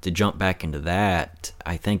jump back into that,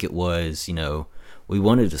 I think it was, you know, we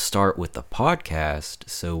wanted to start with the podcast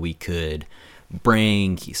so we could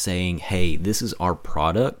bring saying, hey, this is our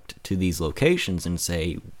product to these locations, and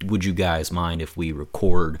say, would you guys mind if we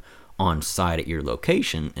record on site at your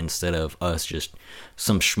location, instead of us just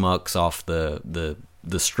some schmucks off the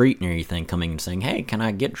street and everything coming and saying, hey, can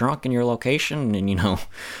I get drunk in your location and, you know,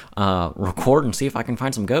 record and see if I can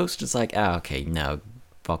find some ghosts? It's like, okay, no,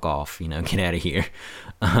 fuck off, you know, get out of here.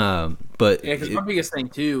 But yeah, because my biggest thing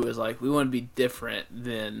too is like we want to be different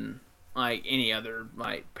than like any other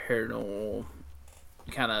like paranormal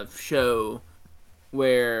kind of show,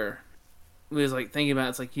 where we was like thinking about,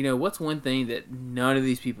 it's like, you know, what's one thing that none of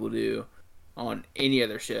these people do on any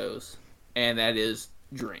other shows, and that is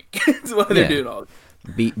drink. That's what they're doing all.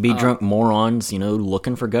 Be drunk morons, you know,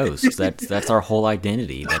 looking for ghosts. That's our whole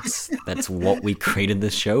identity. That's what we created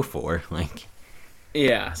this show for. Like,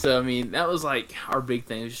 yeah. So I mean, that was like our big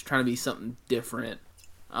thing, was just trying to be something different.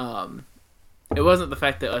 It wasn't the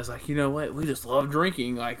fact that I was like, you know what, we just love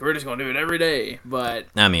drinking, like we're just gonna do it every day. But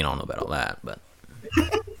I mean, I don't know about all that, but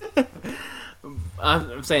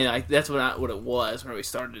I'm saying like that's what it was when we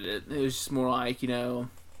started it. It was just more like, you know,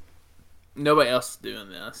 nobody else is doing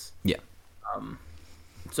this. Yeah.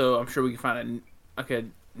 So I'm sure we can find a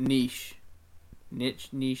niche,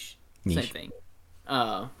 same thing.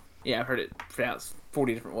 Yeah, I've heard it pronounced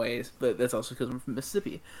 40 different ways, but that's also because I'm from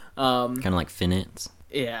Mississippi. Kind of like finance.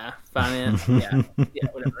 Yeah, finance. Yeah,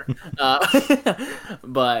 whatever.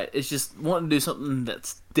 But it's just wanting to do something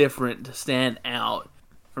that's different, to stand out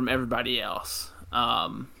from everybody else.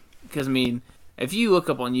 Because I mean, if you look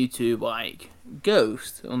up on YouTube like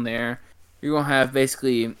Ghost on there, you're gonna have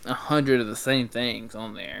basically 100 of the same things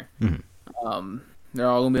on there. Mm-hmm. They're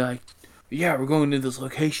all gonna be like, yeah, we're going to this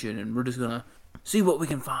location and we're just gonna see what we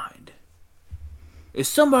can find. Is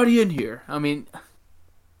somebody in here? I mean,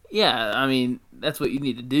 yeah, I mean, that's what you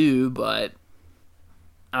need to do, but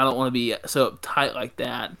I don't want to be so uptight like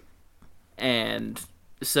that. And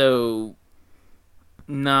so,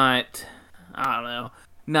 I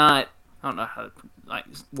don't know how to like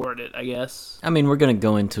word it, I guess. I mean, we're going to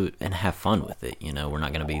go into it and have fun with it, you know. We're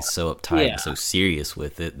not going to be so uptight and so serious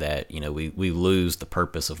with it that, you know, we lose the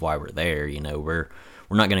purpose of why we're there, you know. We're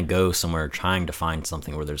not going to go somewhere trying to find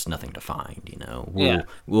something where there's nothing to find, you know.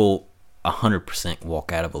 We'll 100%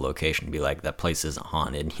 walk out of a location and be like, that place isn't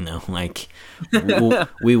haunted, you know. Like,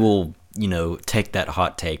 we will, you know, take that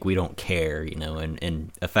hot take. We don't care, you know,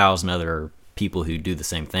 and 1,000 other people who do the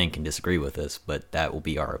same thing can disagree with us, but that will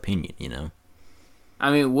be our opinion, you know.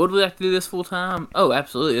 I mean, would we like to do this full time? Oh,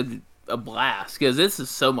 absolutely. It'd be a blast, because this is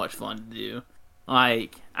so much fun to do.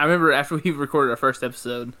 Like, I remember after we recorded our first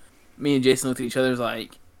episode, me and Jason looked at each other and was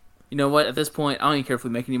like, you know what, at this point, I don't even care if we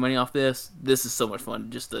make any money off this. This is so much fun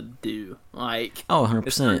just to do. Like, oh,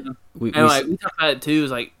 100%. We talked about it too.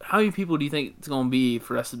 It's like, how many people do you think it's going to be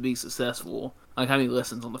for us to be successful? Like, how many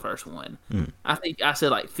listens on the first one? I think I said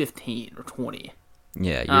like 15 or 20.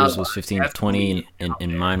 Yeah, yours was 15 to 20,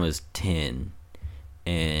 and mine was 10.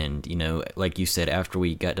 And, you know, like you said, after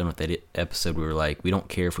we got done with that episode, we were like, we don't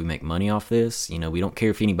care if we make money off this. You know, we don't care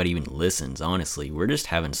if anybody even listens, honestly. We're just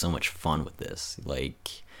having so much fun with this.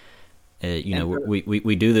 Like, you know,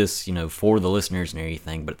 we do this, you know, for the listeners and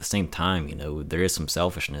everything, but at the same time, you know, there is some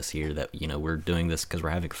selfishness here that, you know, we're doing this because we're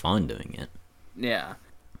having fun doing it. Yeah.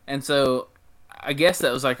 And so, I guess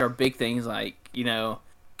that was like our big thing is like, you know,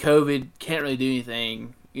 COVID, can't really do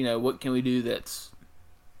anything. You know, what can we do that's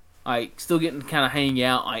like still getting kind of hang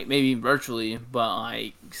out, like maybe virtually, but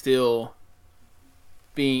like still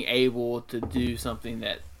being able to do something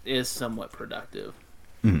that is somewhat productive.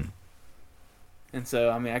 Mm-hmm. And so,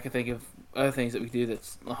 I mean, I can think of other things that we do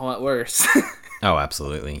that's a whole lot worse. Oh,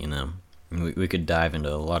 absolutely. You know, we could dive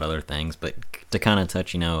into a lot of other things, but to kind of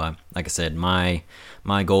touch, you know, like I said, my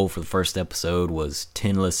goal for the first episode was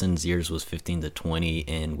 10 listens. Yours was 15 to 20,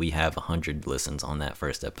 and we have 100 listens on that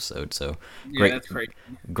first episode. So yeah, that's great.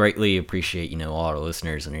 Greatly appreciate, you know, all our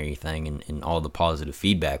listeners and everything, and all the positive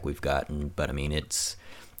feedback we've gotten. But I mean, it's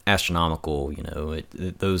astronomical. You know,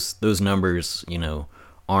 those numbers, you know,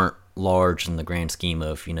 aren't large in the grand scheme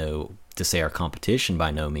of, to say our competition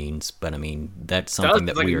by no means, but I mean, that's To us, something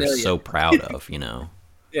it's that like we a are million. so proud of,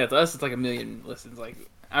 Yeah, to us it's like 1,000,000 listens. Like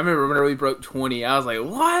I remember whenever we broke 20, I was like,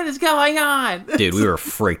 "What is going on?" Dude, we were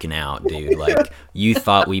freaking out, dude. Like, you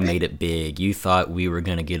thought we made it big. You thought we were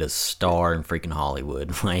gonna get a star in freaking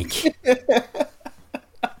Hollywood. Like,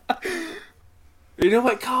 You know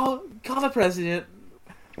what? Call the president.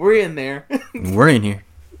 We're in there. we're in here.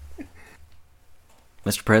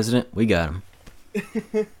 Mr. President, we got him.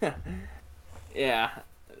 Yeah,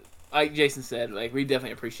 like Jason said, like we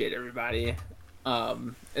definitely appreciate everybody,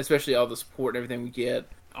 especially all the support and everything we get,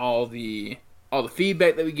 all the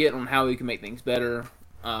feedback that we get on how we can make things better,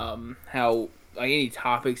 how like any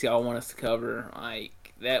topics y'all want us to cover,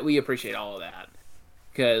 like that. We appreciate all of that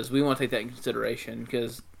because we want to take that in consideration.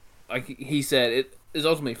 Because, like he said, it is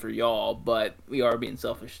ultimately for y'all, but we are being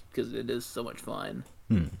selfish because it is so much fun.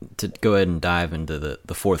 To go ahead and dive into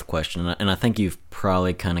the fourth question, and I think you've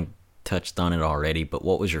probably kind of touched on it already, but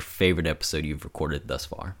what was your favorite episode you've recorded thus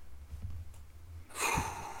far?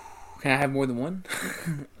 Can I have more than one?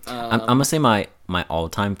 I'm gonna say my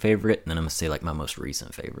all-time favorite, and then I'm gonna say like my most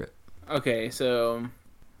recent favorite. Okay, so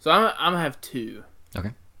I'm gonna have two.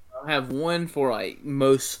 Okay. I'll have one for like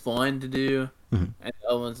most fun to do, Mm-hmm. and the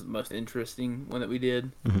other one's the most interesting one that we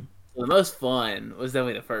did. Mm-hmm. So the most fun was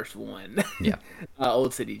definitely the first one. Yeah.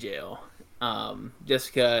 Old City Jail. Just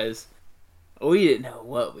because we didn't know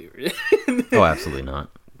what we were doing. Oh, absolutely not.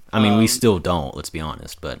 I mean, we still don't. Let's be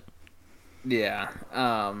honest, but Yeah.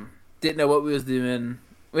 Didn't know what we was doing.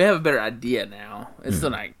 We have a better idea now. It's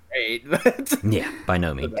still not great, but yeah, by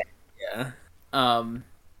no means. yeah.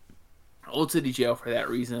 Old City Jail for that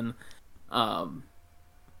reason. And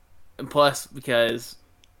plus because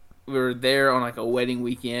we were there on like a wedding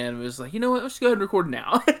weekend. We was like, you know what? Let's go ahead and record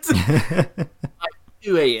now. It's like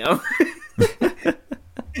 2 a.m.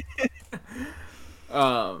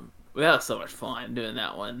 But that was so much fun doing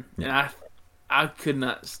that one, and I could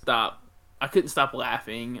not stop. I couldn't stop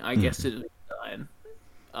laughing. I guess it was done.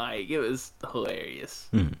 Like it was hilarious.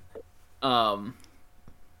 Yeah,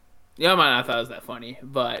 I might not thought it was that funny,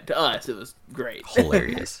 but to us it was great.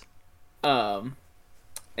 Hilarious.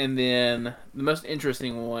 And then the most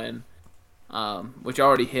interesting one, which I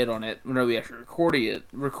already hit on it whenever we actually recorded it.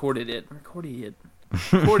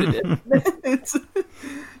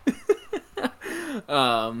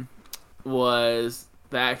 Was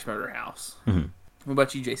the Axe Murder House. Mm-hmm. What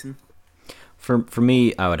about you, Jason? For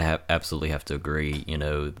me, I would absolutely have to agree.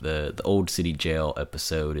 The Old City Jail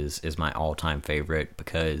episode is my all-time favorite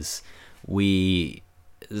because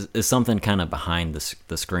is something kind of behind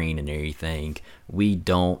the screen and everything. We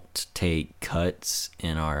don't take cuts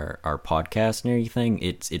in our podcast and everything.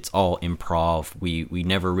 It's all improv. We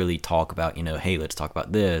never really talk about, hey, let's talk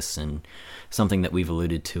about this. And something that we've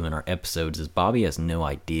alluded to in our episodes is Bobby has no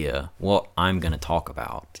idea what I'm going to talk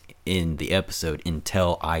about in the episode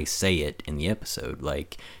until I say it in the episode.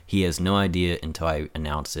 Like, he has no idea until I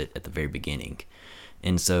announce it at the very beginning.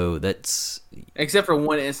 And so that's... Except for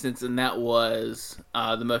one instance, and that was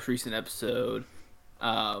the most recent episode,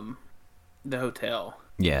 the hotel.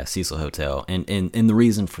 Yeah, Cecil Hotel. And the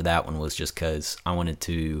reason for that one was just because I wanted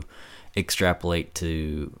to extrapolate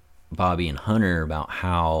to Bobby and Hunter about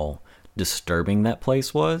how disturbing that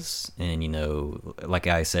place was. And, like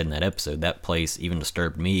I said in that episode, that place even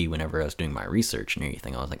disturbed me whenever I was doing my research and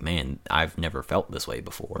everything. I was like, man, I've never felt this way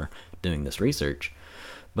before doing this research.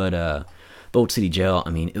 But Old City Jail, I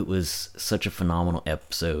mean, it was such a phenomenal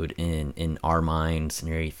episode in our minds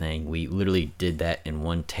and everything. We literally did that in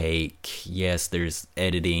one take. Yes, there's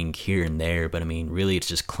editing here and there, but I mean, really, it's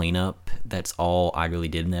just cleanup. That's all I really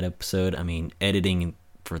did in that episode. I mean, editing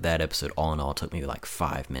for that episode, all in all, took me like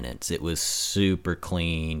 5 minutes. It was super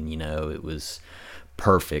clean, it was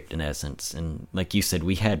perfect in essence. And like you said,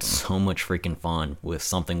 we had so much freaking fun with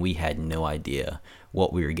something we had no idea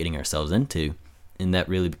what we were getting ourselves into. And that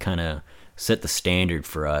really kind of set the standard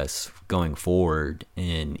for us going forward.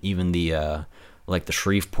 And even the like the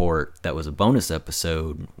Shreveport, that was a bonus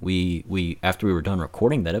episode, we after we were done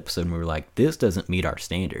recording that episode, we were like, this doesn't meet our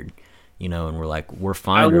standard, and we're like, we're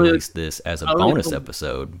fine to release this as a bonus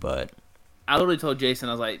episode. But I literally told Jason,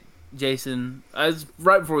 I was like, Jason, I was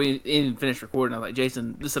right before we even finished recording, I was like,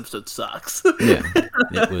 Jason, this episode sucks. Yeah,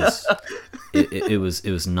 it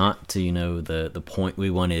was not to the point we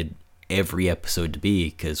wanted every episode to be,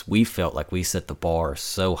 because we felt like we set the bar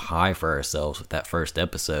so high for ourselves with that first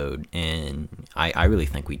episode, and I really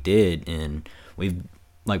think we did. And we've,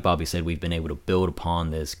 like Bobby said, we've been able to build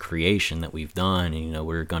upon this creation that we've done, and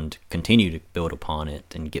we're going to continue to build upon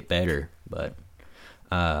it and get better. But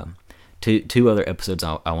two other episodes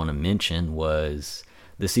I want to mention was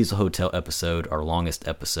the Cecil Hotel episode, our longest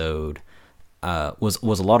episode, was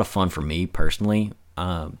a lot of fun for me personally,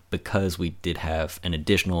 because we did have an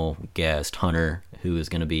additional guest, Hunter, who is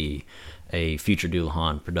going to be a future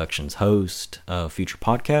Doulahan Productions host of future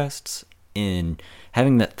podcasts. And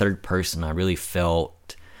having that third person, I really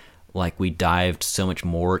felt like we dived so much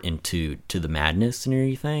more into the madness and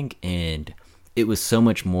everything, and it was so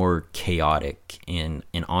much more chaotic. And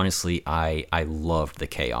honestly, I loved the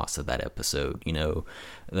chaos of that episode. You know,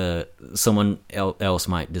 someone else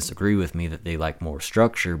might disagree with me that they like more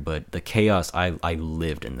structure, but the chaos, I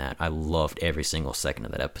lived in that. I loved every single second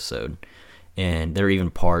of that episode. And there are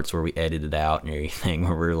even parts where we edited out and everything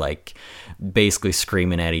where we're like basically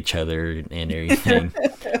screaming at each other and everything.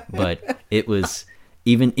 But it was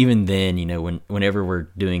even then, you know, whenever we're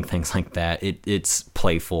doing things like that, it's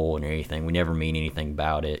playful and everything. We never mean anything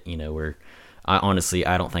about it. You know, I honestly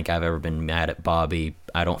don't think I've ever been mad at Bobby.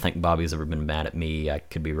 I don't think Bobby's ever been mad at me. I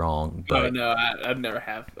could be wrong, but oh no, I've never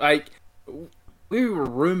have. Like, we were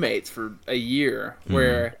roommates for a year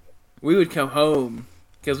where we would come home.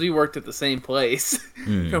 Because we worked at the same place.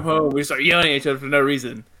 Come home, we start yelling at each other for no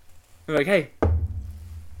reason. We're like, hey,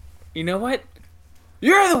 you know what?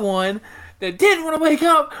 You're the one that didn't want to wake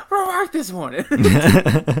up for work this morning.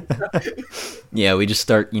 Yeah, we just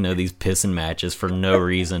start, you know, these pissing matches for no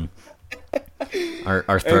reason.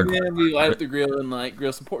 Our third. And then we light up the grill and like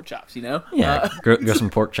grill some pork chops, you know? Yeah, grill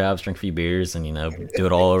some pork chops, drink a few beers, and, you know, do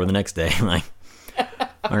it all over the next day. Like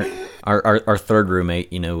our third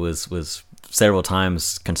roommate, you know, was several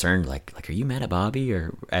times concerned, like, are you mad at Bobby?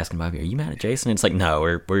 Or asking Bobby, are you mad at Jason? And it's like, no,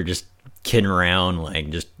 we're just kidding around, like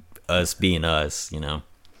just us being us, you know.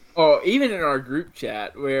 Or even in our group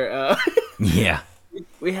chat where yeah,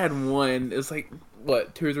 we had one. It was like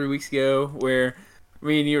what 2 or 3 weeks ago where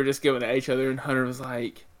me and you were just going at each other, and Hunter was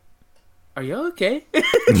like, "Are y'all okay?"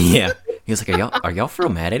 Yeah, he was like, "Are y'all for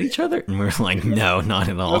real mad at each other?" And we were like, "No, not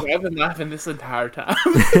at all." I've been laughing this entire time.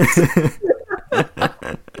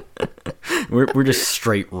 We're just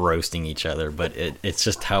straight roasting each other, but it's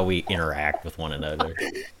just how we interact with one another.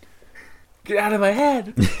 Get out of my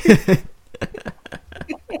head.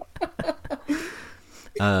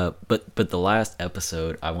 But the last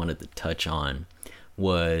episode I wanted to touch on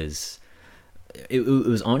was it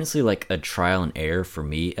was honestly like a trial and error for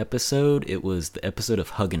me episode. It was the episode of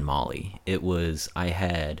Huggin' Molly. I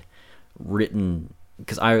had written,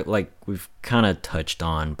 because we've kind of touched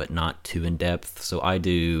on, but not too in depth. So I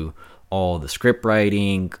do all the script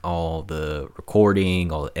writing, all the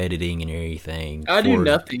recording, all the editing, and everything. I do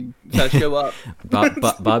nothing. I show up.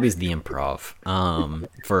 Bobby's the improv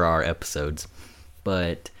for our episodes,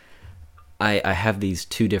 but I have these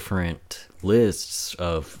two different lists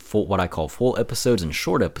of what I call full episodes and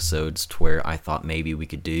short episodes, to where I thought maybe we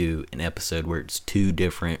could do an episode where it's two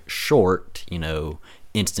different short, you know,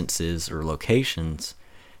 instances or locations.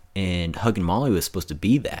 And Huggin' Molly was supposed to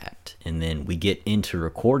be that. And then we get into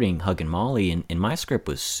recording Huggin' Molly, and my script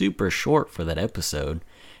was super short for that episode.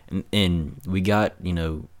 And we got, you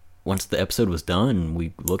know, once the episode was done,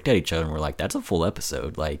 we looked at each other and we're like, that's a full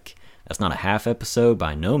episode. Like, that's not a half episode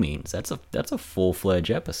by no means. That's a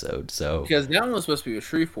full-fledged episode. So because that one was supposed to be with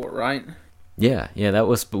Shreveport, right? Yeah, that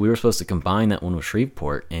was. But we were supposed to combine that one with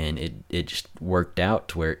Shreveport, and it just worked out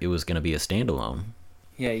to where it was going to be a standalone.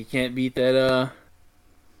 Yeah, you can't beat that.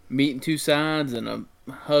 Meeting two sides and a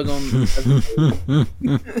hug on.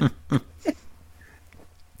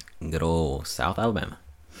 Good old South Alabama.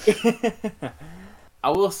 I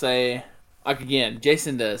will say, like, again,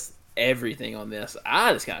 Jason does everything on this.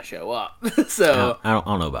 I just kind of show up. So I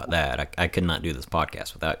don't know about that. I could not do this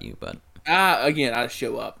podcast without you, but I just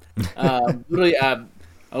show up. Literally, I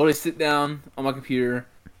literally sit down on my computer,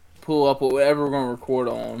 pull up whatever we're going to record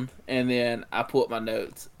on, and then I pull up my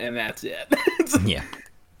notes, and that's it. Yeah.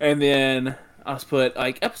 And then I'll just put,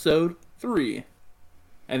 like, episode 3.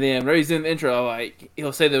 And then whenever he's in the intro, like,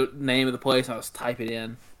 he'll say the name of the place, and I'll just type it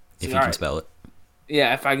in. If you can spell it.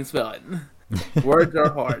 Yeah, if I can spell it. Words are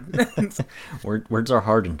hard. Words are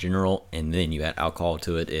hard in general, and then you add alcohol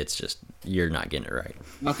to it, it's just, you're not getting it right.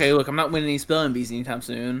 Okay, look, I'm not winning any spelling bees anytime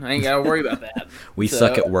soon. I ain't got to worry about that. We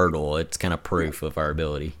suck at Wordle. It's kind of proof of our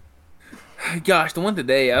ability. Gosh, the one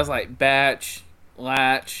today, I was like, batch,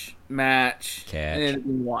 latch, match, catch, and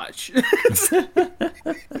then watch.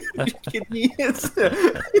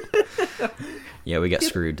 Yeah, we got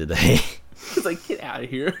screwed today. It's like, get out of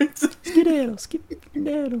here. Skedaddle.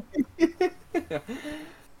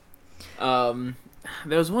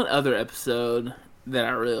 There was one other episode that I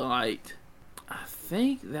really liked. I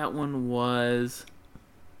think that one was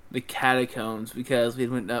the Catacombs, because we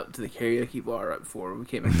went up to the karaoke bar right before we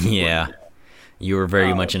came back. Yeah. You were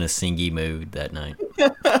very much in a singy mood that night.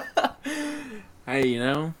 Hey,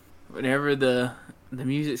 whenever the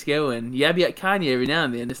music's going, you gotta be like Kanye every now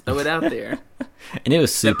and then. Just throw it out there. And it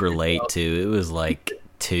was super late too. It was like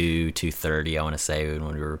 2:30. I want to say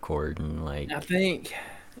when we were recording. Like I think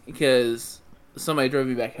because somebody drove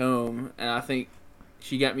me back home, and I think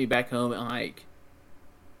she got me back home at like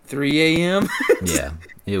 3 a.m. Yeah,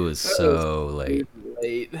 it was so late.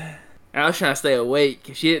 Late. And I was trying to stay awake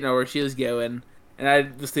because she didn't know where she was going, and I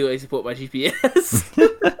was still able to put my GPS.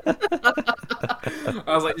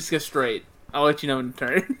 I was like, just go straight. I'll let you know when to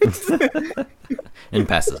turn. And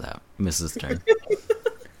passes out. Misses the turn.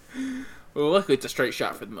 Well, luckily it's a straight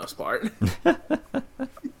shot for the most part. Right,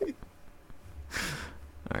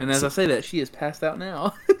 And as I say that, she is passed out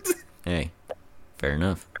now. Hey, fair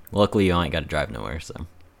enough. Luckily, you ain't got to drive nowhere, so.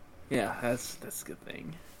 Yeah, that's a good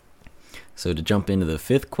thing. So to jump into the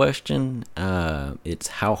fifth question, it's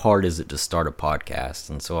how hard is it to start a podcast?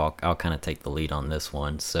 And so I'll kind of take the lead on this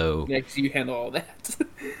one. So Yeah, 'cause you handle all that.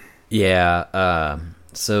 yeah,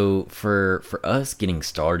 so for us getting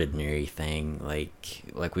started and everything,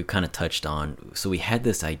 like we've kind of touched on, so we had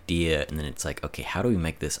this idea, and then it's like, okay, how do we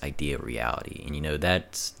make this idea a reality? And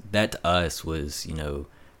that to us was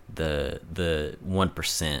the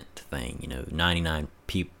 1% thing.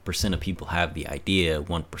 99% of people have the idea,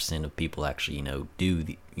 1% of people actually do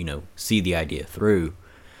the see the idea through.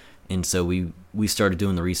 And so we started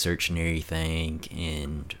doing the research and everything,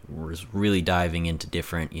 and was really diving into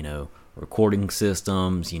different recording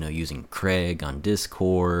systems, using Craig on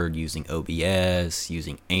Discord, using OBS,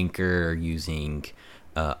 using Anchor, using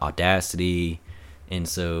Audacity. And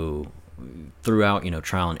so throughout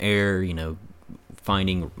trial and error,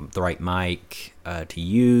 finding the right mic to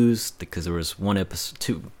use, because there was one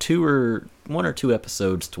episode, one or two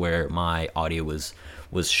episodes to where my audio was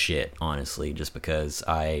shit, honestly, just because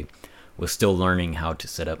I was still learning how to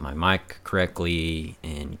set up my mic correctly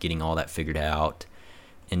and getting all that figured out.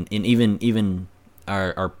 And even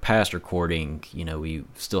our past recording, we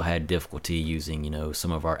still had difficulty using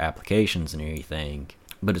some of our applications and everything.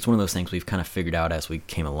 But it's one of those things we've kind of figured out as we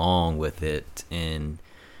came along with it. And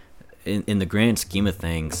in the grand scheme of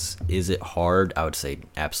things, is it hard? I would say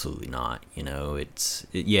absolutely not.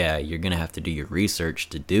 Yeah, you're gonna have to do your research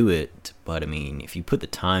to do it, but I mean, if you put the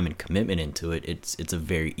time and commitment into it, it's a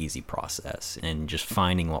very easy process, and just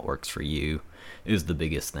finding what works for you is the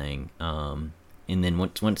biggest thing. And then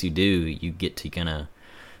once you do, you get to kind of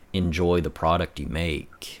enjoy the product you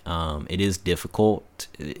make. It is difficult.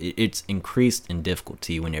 It's increased in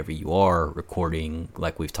difficulty whenever you are recording,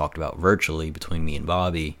 like we've talked about, virtually between me and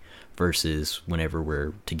Bobby, versus whenever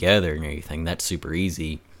we're together and everything. That's super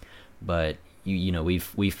easy. But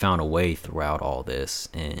we've found a way throughout all this,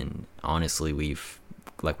 and honestly,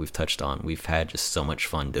 like we've touched on, we've had just so much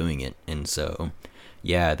fun doing it. And so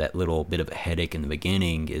yeah, that little bit of a headache in the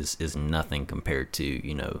beginning is nothing compared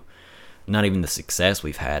to not even the success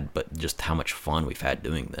we've had, but just how much fun we've had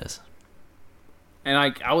doing this.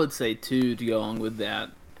 And I would say too, to go along with that,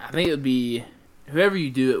 I think it would be whoever you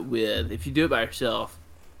do it with. If you do it by yourself,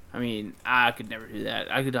 I mean, I could never do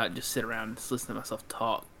that. I could not just sit around and just listen to myself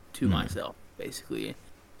talk to myself, basically.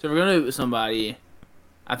 So if we're gonna do it with somebody,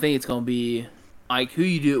 I think it's gonna be like who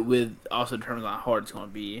you do it with also determines how hard it's gonna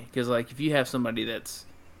be. Because like if you have somebody that's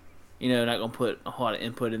not gonna put a whole lot of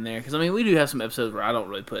input in there. Because I mean, we do have some episodes where I don't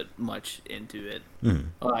really put much into it.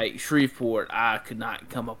 Like Shreveport, I could not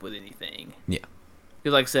come up with anything. Yeah.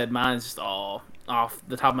 Because like I said, mine's just all off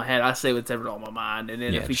the top of my head. I say whatever on my mind, and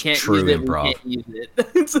then if we can't true use it, improv. we can't use it.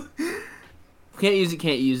 If we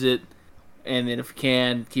can't use it. And then if we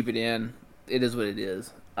can keep it in, it is what it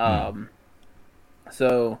is.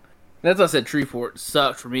 So that's why I said Shreveport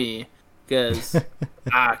sucked for me, because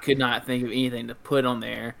I could not think of anything to put on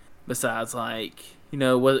there besides like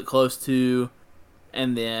was it close to,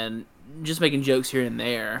 and then just making jokes here and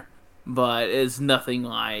there. But it's nothing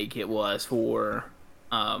like it was for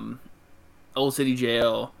Old City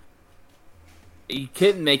Jail. You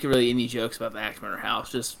couldn't make really any jokes about the Axe Murder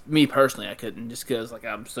House. Just me personally, I couldn't, just because like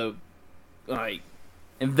I'm so like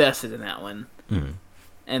invested in that one.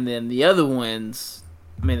 And then the other ones,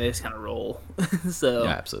 I mean, they just kind of roll. So yeah,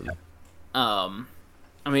 absolutely. I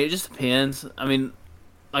mean, it just depends. I mean,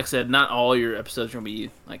 like I said, not all your episodes are gonna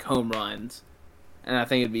be like home runs, and I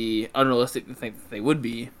think it'd be unrealistic to think that they would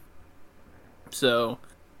be. So,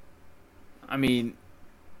 I mean,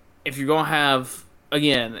 if you're gonna have,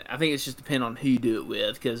 again, I think it's just depend on who you do it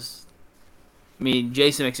with, because I mean,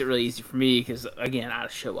 Jason makes it really easy for me because, again, I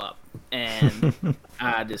just show up and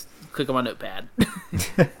I just click on my notepad.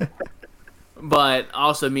 But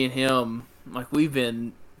also, me and him, like, we've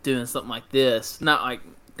been doing something like this, not like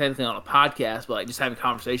technically on a podcast, but like just having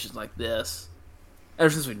conversations like this ever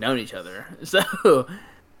since we've known each other. So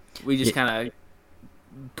we just kind of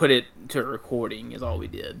put it to a recording is all we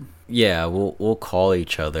did. Yeah, we'll call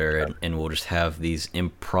each other and we'll just have these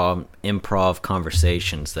improv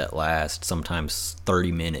conversations that last sometimes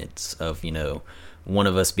 30 minutes of, one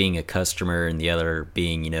of us being a customer and the other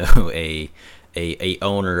being, a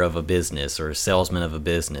owner of a business or a salesman of a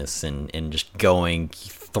business, and just going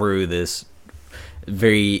through this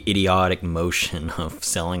very idiotic motion of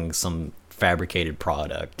selling some fabricated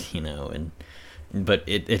product, but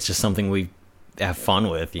it's just something we have fun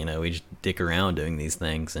with, we just dick around doing these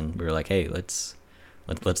things, and we were like, hey, let's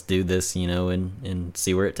do this, and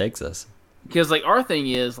see where it takes us. Because like our thing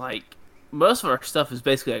is like most of our stuff is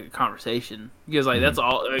basically like a conversation, because like that's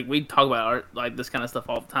all, like we talk about like this kind of stuff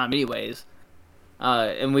all the time anyways,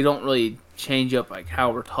 and we don't really change up like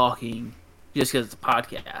how we're talking just because it's a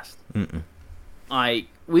podcast. Mm-mm. Like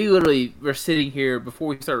we literally were sitting here before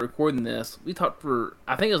we started recording this, we talked for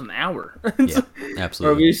I think it was an hour. Yeah,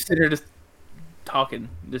 absolutely. Or we just sit here just talking,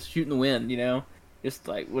 just shooting the wind, just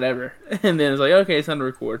like whatever. And then it's like, okay, it's time to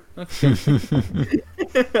record. Okay.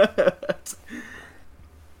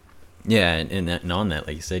 Yeah, and on that,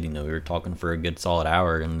 like you said, we were talking for a good solid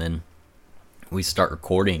hour, and then we start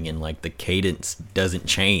recording, and like the cadence doesn't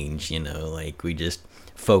change, like we just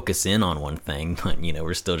focus in on one thing, but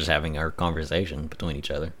we're still just having our conversation between each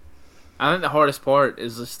other. I think the hardest part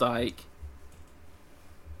is just like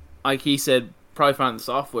he said, probably find the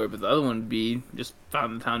software, but the other one would be just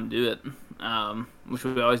finding the time to do it, which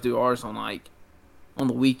we always do ours on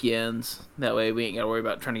the weekends. That way we ain't got to worry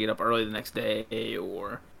about trying to get up early the next day,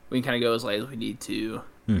 or we can kind of go as late as we need to.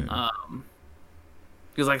 Because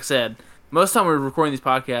like I said, most of the time we're recording these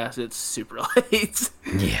podcasts, it's super late.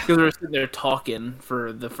 Yeah. Because we're sitting there talking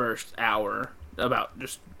for the first hour about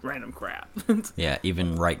just random crap. Yeah,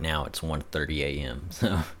 even right now it's 1:30 a.m.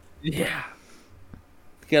 So yeah.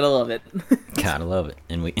 Gotta love it. Gotta love it.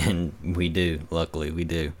 And we do. Luckily, we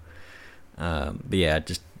do. But yeah,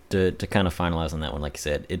 just to kind of finalize on that one, like I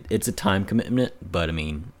said, it's a time commitment, but I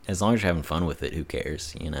mean, as long as you're having fun with it, who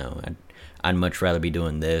cares? I'd much rather be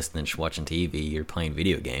doing this than just watching TV or playing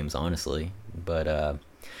video games, honestly. But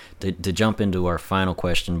to jump into our final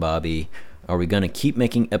question, Bobby, are we going to keep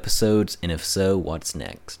making episodes, and if so, what's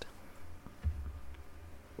next?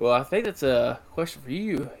 Well, I think that's a question for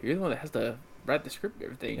you. You're the one that has to write the script and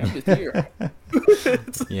everything. I'm just here.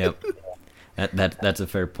 Yep. That's a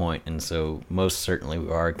fair point. And so most certainly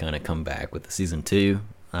we are going to come back with the season 2.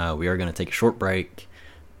 We are going to take a short break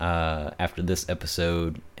after this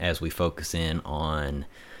episode as we focus in on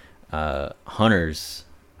Hunter's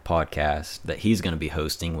podcast that he's going to be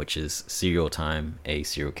hosting, which is Serial Time, a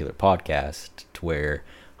serial killer podcast, to where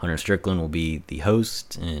Hunter Strickland will be the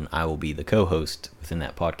host and I will be the co-host within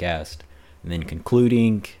that podcast. And then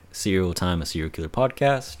concluding Serial Time, a serial killer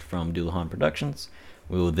podcast from Doulahan Productions,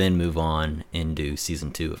 we will then move on into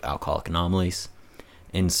season 2 of Alcoholic Anomalies.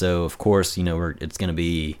 And so, of course, it's going to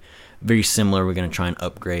be very similar. We're going to try and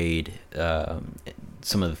upgrade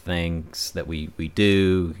some of the things that we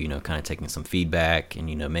do, kind of taking some feedback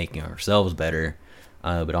and, making ourselves better.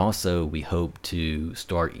 But also we hope to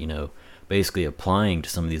start, basically applying to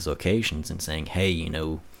some of these locations and saying, hey,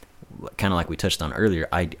 kind of like we touched on earlier,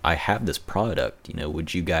 I have this product,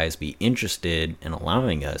 would you guys be interested in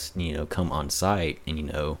allowing us, come on site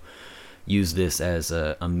and, use this as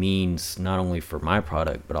a means not only for my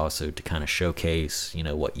product, but also to kind of showcase,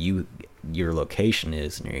 what your location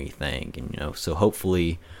is and everything. And, so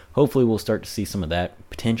hopefully we'll start to see some of that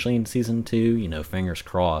potentially in season 2, fingers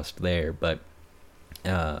crossed there. But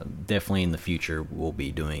definitely in the future, we'll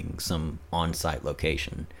be doing some on-site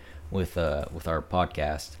location with our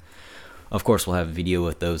podcast. Of course, we'll have video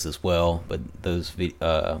with those as well, but those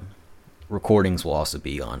recordings will also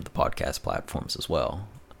be on the podcast platforms as well.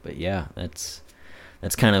 But yeah, that's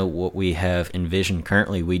kind of what we have envisioned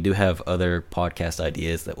currently. We do have other podcast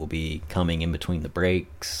ideas that will be coming in between the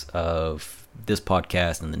breaks of this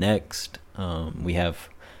podcast and the next. We have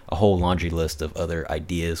a whole laundry list of other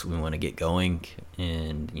ideas we want to get going,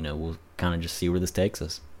 and we'll kind of just see where this takes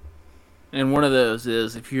us. And one of those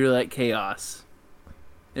is, if you're like Chaos,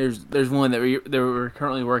 there's one that we're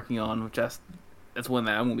currently working on, which that's one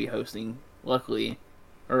that I'm gonna be hosting. Luckily,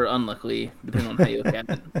 or unluckily, depending on how you look at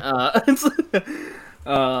it. It's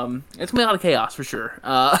gonna be a lot of chaos for sure.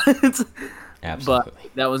 Absolutely. But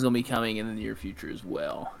that one's gonna be coming in the near future as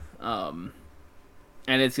well. And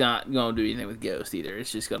it's not gonna do anything with Ghost either.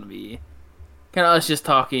 It's just gonna be kind of us just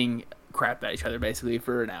talking crap at each other basically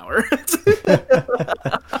for an hour.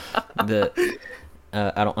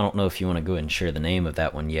 I don't know if you want to go ahead and share the name of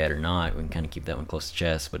that one yet or not. We can kind of keep that one close to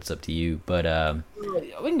chest, but it's up to you. But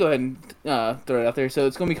We can go ahead and throw it out there. So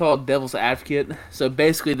it's going to be called Devil's Advocate. So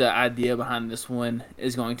basically, the idea behind this one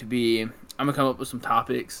is going to be I'm going to come up with some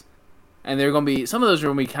topics, and they're going to be some of those are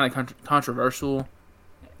going to be kind of controversial,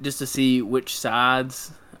 just to see which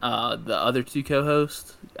sides the other two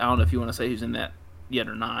co-hosts. I don't know if you want to say who's in that yet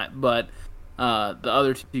or not, but the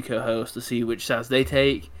other two co-hosts to see which sides they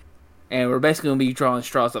take. And we're basically going to be drawing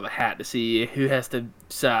straws out of a hat to see who has to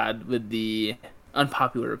side with the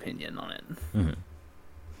unpopular opinion on it. Mm-hmm.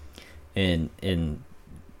 And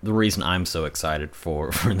the reason I'm so excited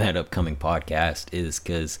for that upcoming podcast is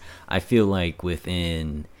because I feel like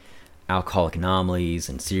within Alcoholic Anomalies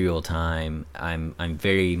and Serial Time, I'm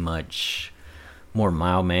very much more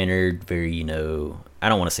mild mannered, very, you know, I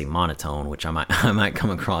don't want to say monotone, which I might come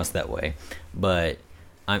across that way, but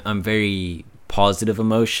I'm very positive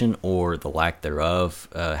emotion, or the lack thereof,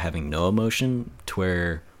 having no emotion, to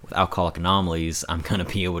where with Alcoholic Anomalies I'm gonna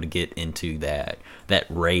be able to get into that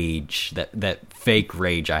rage, that fake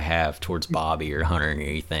rage I have towards Bobby or Hunter or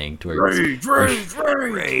anything, to where rage,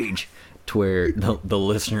 to where the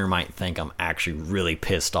listener might think I'm actually really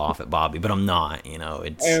pissed off at Bobby, but I'm not, you know.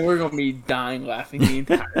 It's, and we're gonna be dying laughing the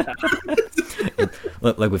entire time.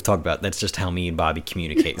 Like we've talked about, that's just how me and Bobby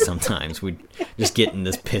communicate sometimes. We just get in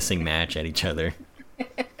this pissing match at each other.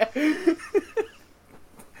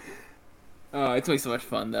 Oh, it's gonna be so much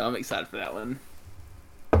fun though. I'm excited for that one.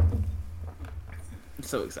 I'm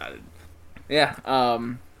so excited. Yeah,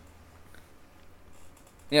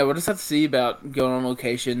 yeah, we'll just have to see about going on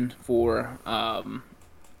location for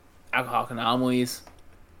Alcoholic Anomalies,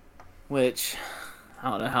 which I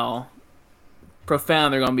don't know how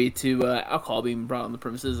profound they're going to be to alcohol being brought on the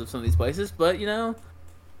premises of some of these places, but, you know,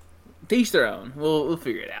 to each their own. We'll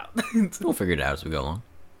figure it out. We'll figure it out as we go along.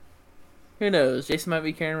 Who knows? Jason might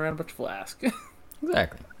be carrying around a bunch of flasks.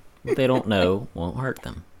 Exactly. What they don't know won't hurt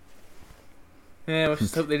them. Yeah, let's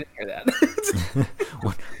just hope they didn't hear that.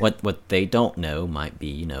 What they don't know might be,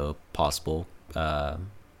 you know, possible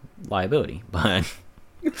liability, but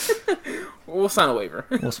we'll sign a waiver.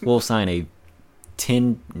 we'll sign a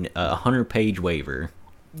 100-page waiver.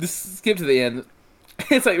 Just skip to the end.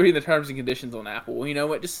 It's like reading the terms and conditions on Apple. You know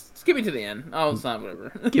what? Just skip me to the end. I'll sign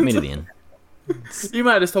whatever. Give me to the end. You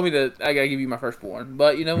might have just told me that I gotta give you my firstborn,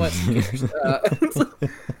 but you know what? Who cares?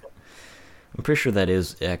 I'm pretty sure that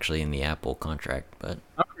is actually in the Apple contract, but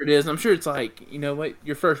I'm sure it is. I'm sure it's like, you know what?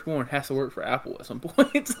 Your firstborn has to work for Apple at some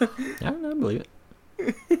point. I believe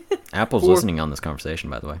it. Apple's listening on this conversation,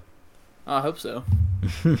 by the way. I hope so.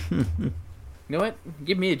 You know what?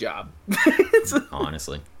 Give me a job.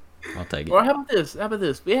 Honestly, I'll take it. Or how about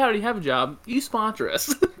this? We already have a job. You sponsor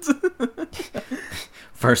us.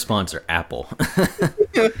 First sponsor, Apple.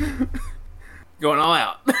 Going all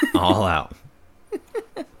out. All out.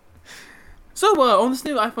 So, on this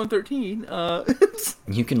new iPhone 13,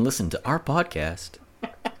 you can listen to our podcast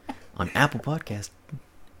on Apple Podcast,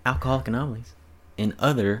 Alcoholic Anomalies, and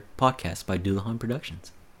other podcasts by Doulahan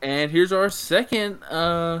Productions. And here's our second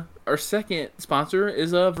sponsor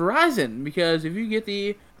is Verizon, because if you get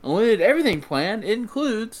the unlimited everything plan, it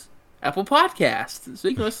includes Apple Podcasts, so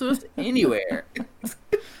you can listen to us anywhere.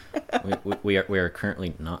 we are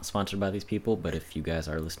currently not sponsored by these people, but if you guys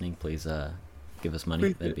are listening, please give us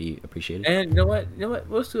money. That'd be appreciated. And you know what?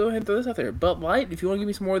 Let's go ahead and throw this out there. Bud Light, if you want to give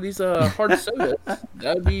me some more of these hard sodas,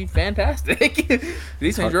 that would be fantastic.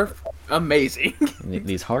 These things are amazing.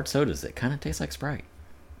 These hard sodas that kind of taste like Sprite.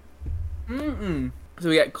 So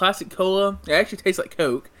we got classic cola. It actually tastes like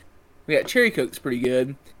Coke. We got cherry Coke's pretty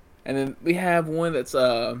good, and then we have one that's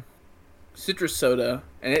citrus soda,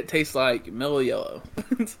 and it tastes like mellow yellow.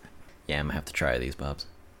 Yeah, I'm gonna have to try these, Bobs.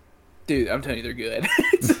 Dude, I'm telling you, they're good.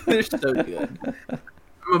 They're so good. I'm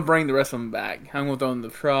gonna bring the rest of them back. I'm gonna throw them in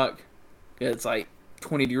the truck. It's like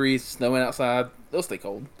 20 degrees, snowing outside. They'll stay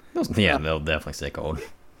cold. Yeah, they'll definitely stay cold.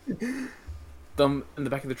 Throw them in the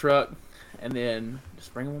back of the truck, and then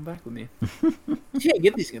just bring them back with me. You can't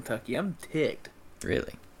get these in Kentucky. I'm ticked.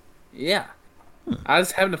 Really? Yeah. I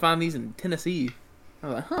was having to find these in Tennessee. I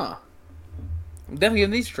was like, huh. I'm definitely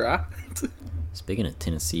giving these a try. Speaking of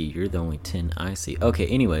Tennessee, you're the only 10 I see. Okay,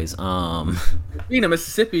 anyways, Speaking of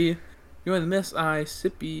Mississippi, you're in the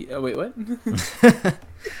Mississippi. Oh, wait, what?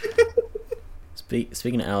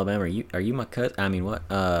 Speaking of Alabama, are you my cousin? I mean, what?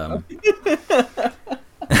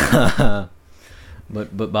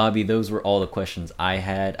 But Bobby, those were all the questions I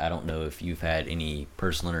had. I don't know if you've had any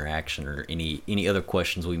personal interaction or any other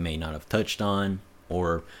questions we may not have touched on,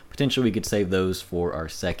 or potentially we could save those for our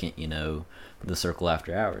second, the Circle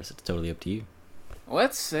After Hours. It's totally up to you. Well,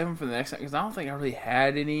 let's save them for the next time, because I don't think I really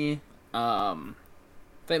had any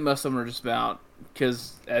I think most of them are just about,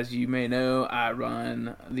 because as you may know, I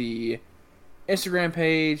run the Instagram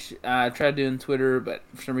page. I tried doing Twitter, but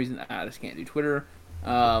for some reason I just can't do Twitter.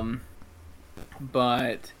 But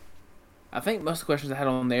I think most of the questions I had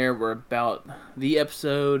on there were about the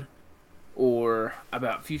episode or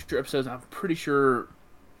about future episodes. I'm pretty sure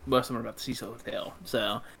most of them are about the Cecil Hotel.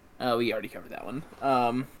 So we already covered that one.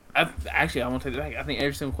 I want to take it back. I think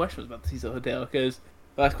every single question was about the Cecil Hotel, because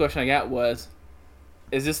the last question I got was,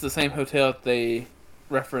 is this the same hotel that they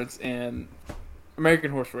reference in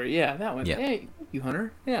American Horror Story? Yeah, that one. Yeah. Hey, you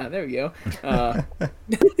Hunter. Yeah, there we go.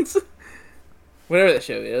 Whatever that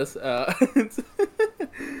show is.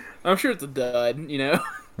 I'm sure it's a dud, you know?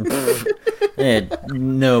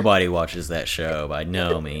 Nobody watches that show by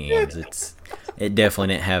no means. It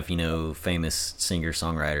definitely didn't have, famous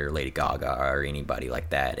singer-songwriter Lady Gaga or anybody like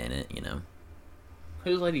that in it,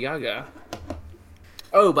 Who's Lady Gaga?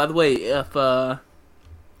 Oh, by the way, if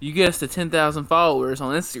you get us to 10,000 followers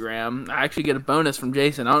on Instagram, I actually get a bonus from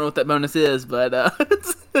Jason. I don't know what that bonus is, but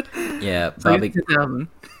yeah, Bobby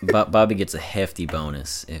gets a hefty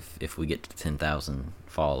bonus if we get to 10,000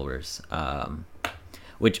 followers.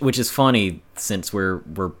 Which is funny, since we're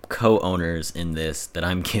co-owners in this, that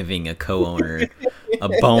I'm giving a co-owner a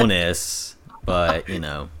bonus, but it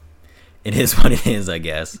is what it is, I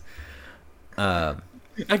guess.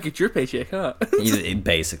 I get your paycheck, huh?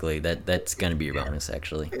 Basically, that's gonna be your bonus,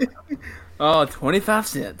 actually. Oh, 25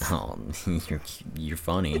 cents. Oh, you're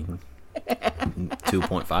funny.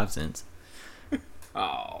 2.5 cents.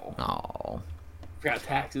 Oh. Forgot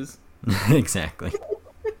taxes. Exactly.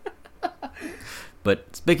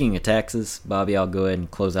 But speaking of taxes, Bobby, I'll go ahead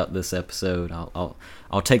and close out this episode. I'll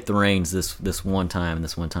take the reins this one time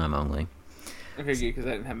only. Okay, good, because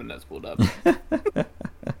I didn't have my notes pulled up.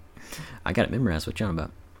 I got it memorized. What you on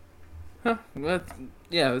about? Huh? Well,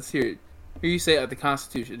 yeah, let's hear it. Here you say it at the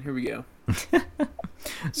Constitution. Here we go.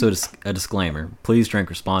 So, a disclaimer. Please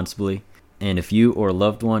drink responsibly. And if you or a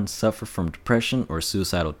loved one suffer from depression or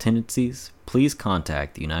suicidal tendencies, please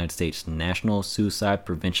contact the United States National Suicide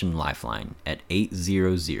Prevention Lifeline at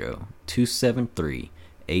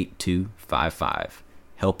 800-273-8255.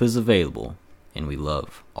 Help is available, and we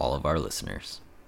love all of our listeners.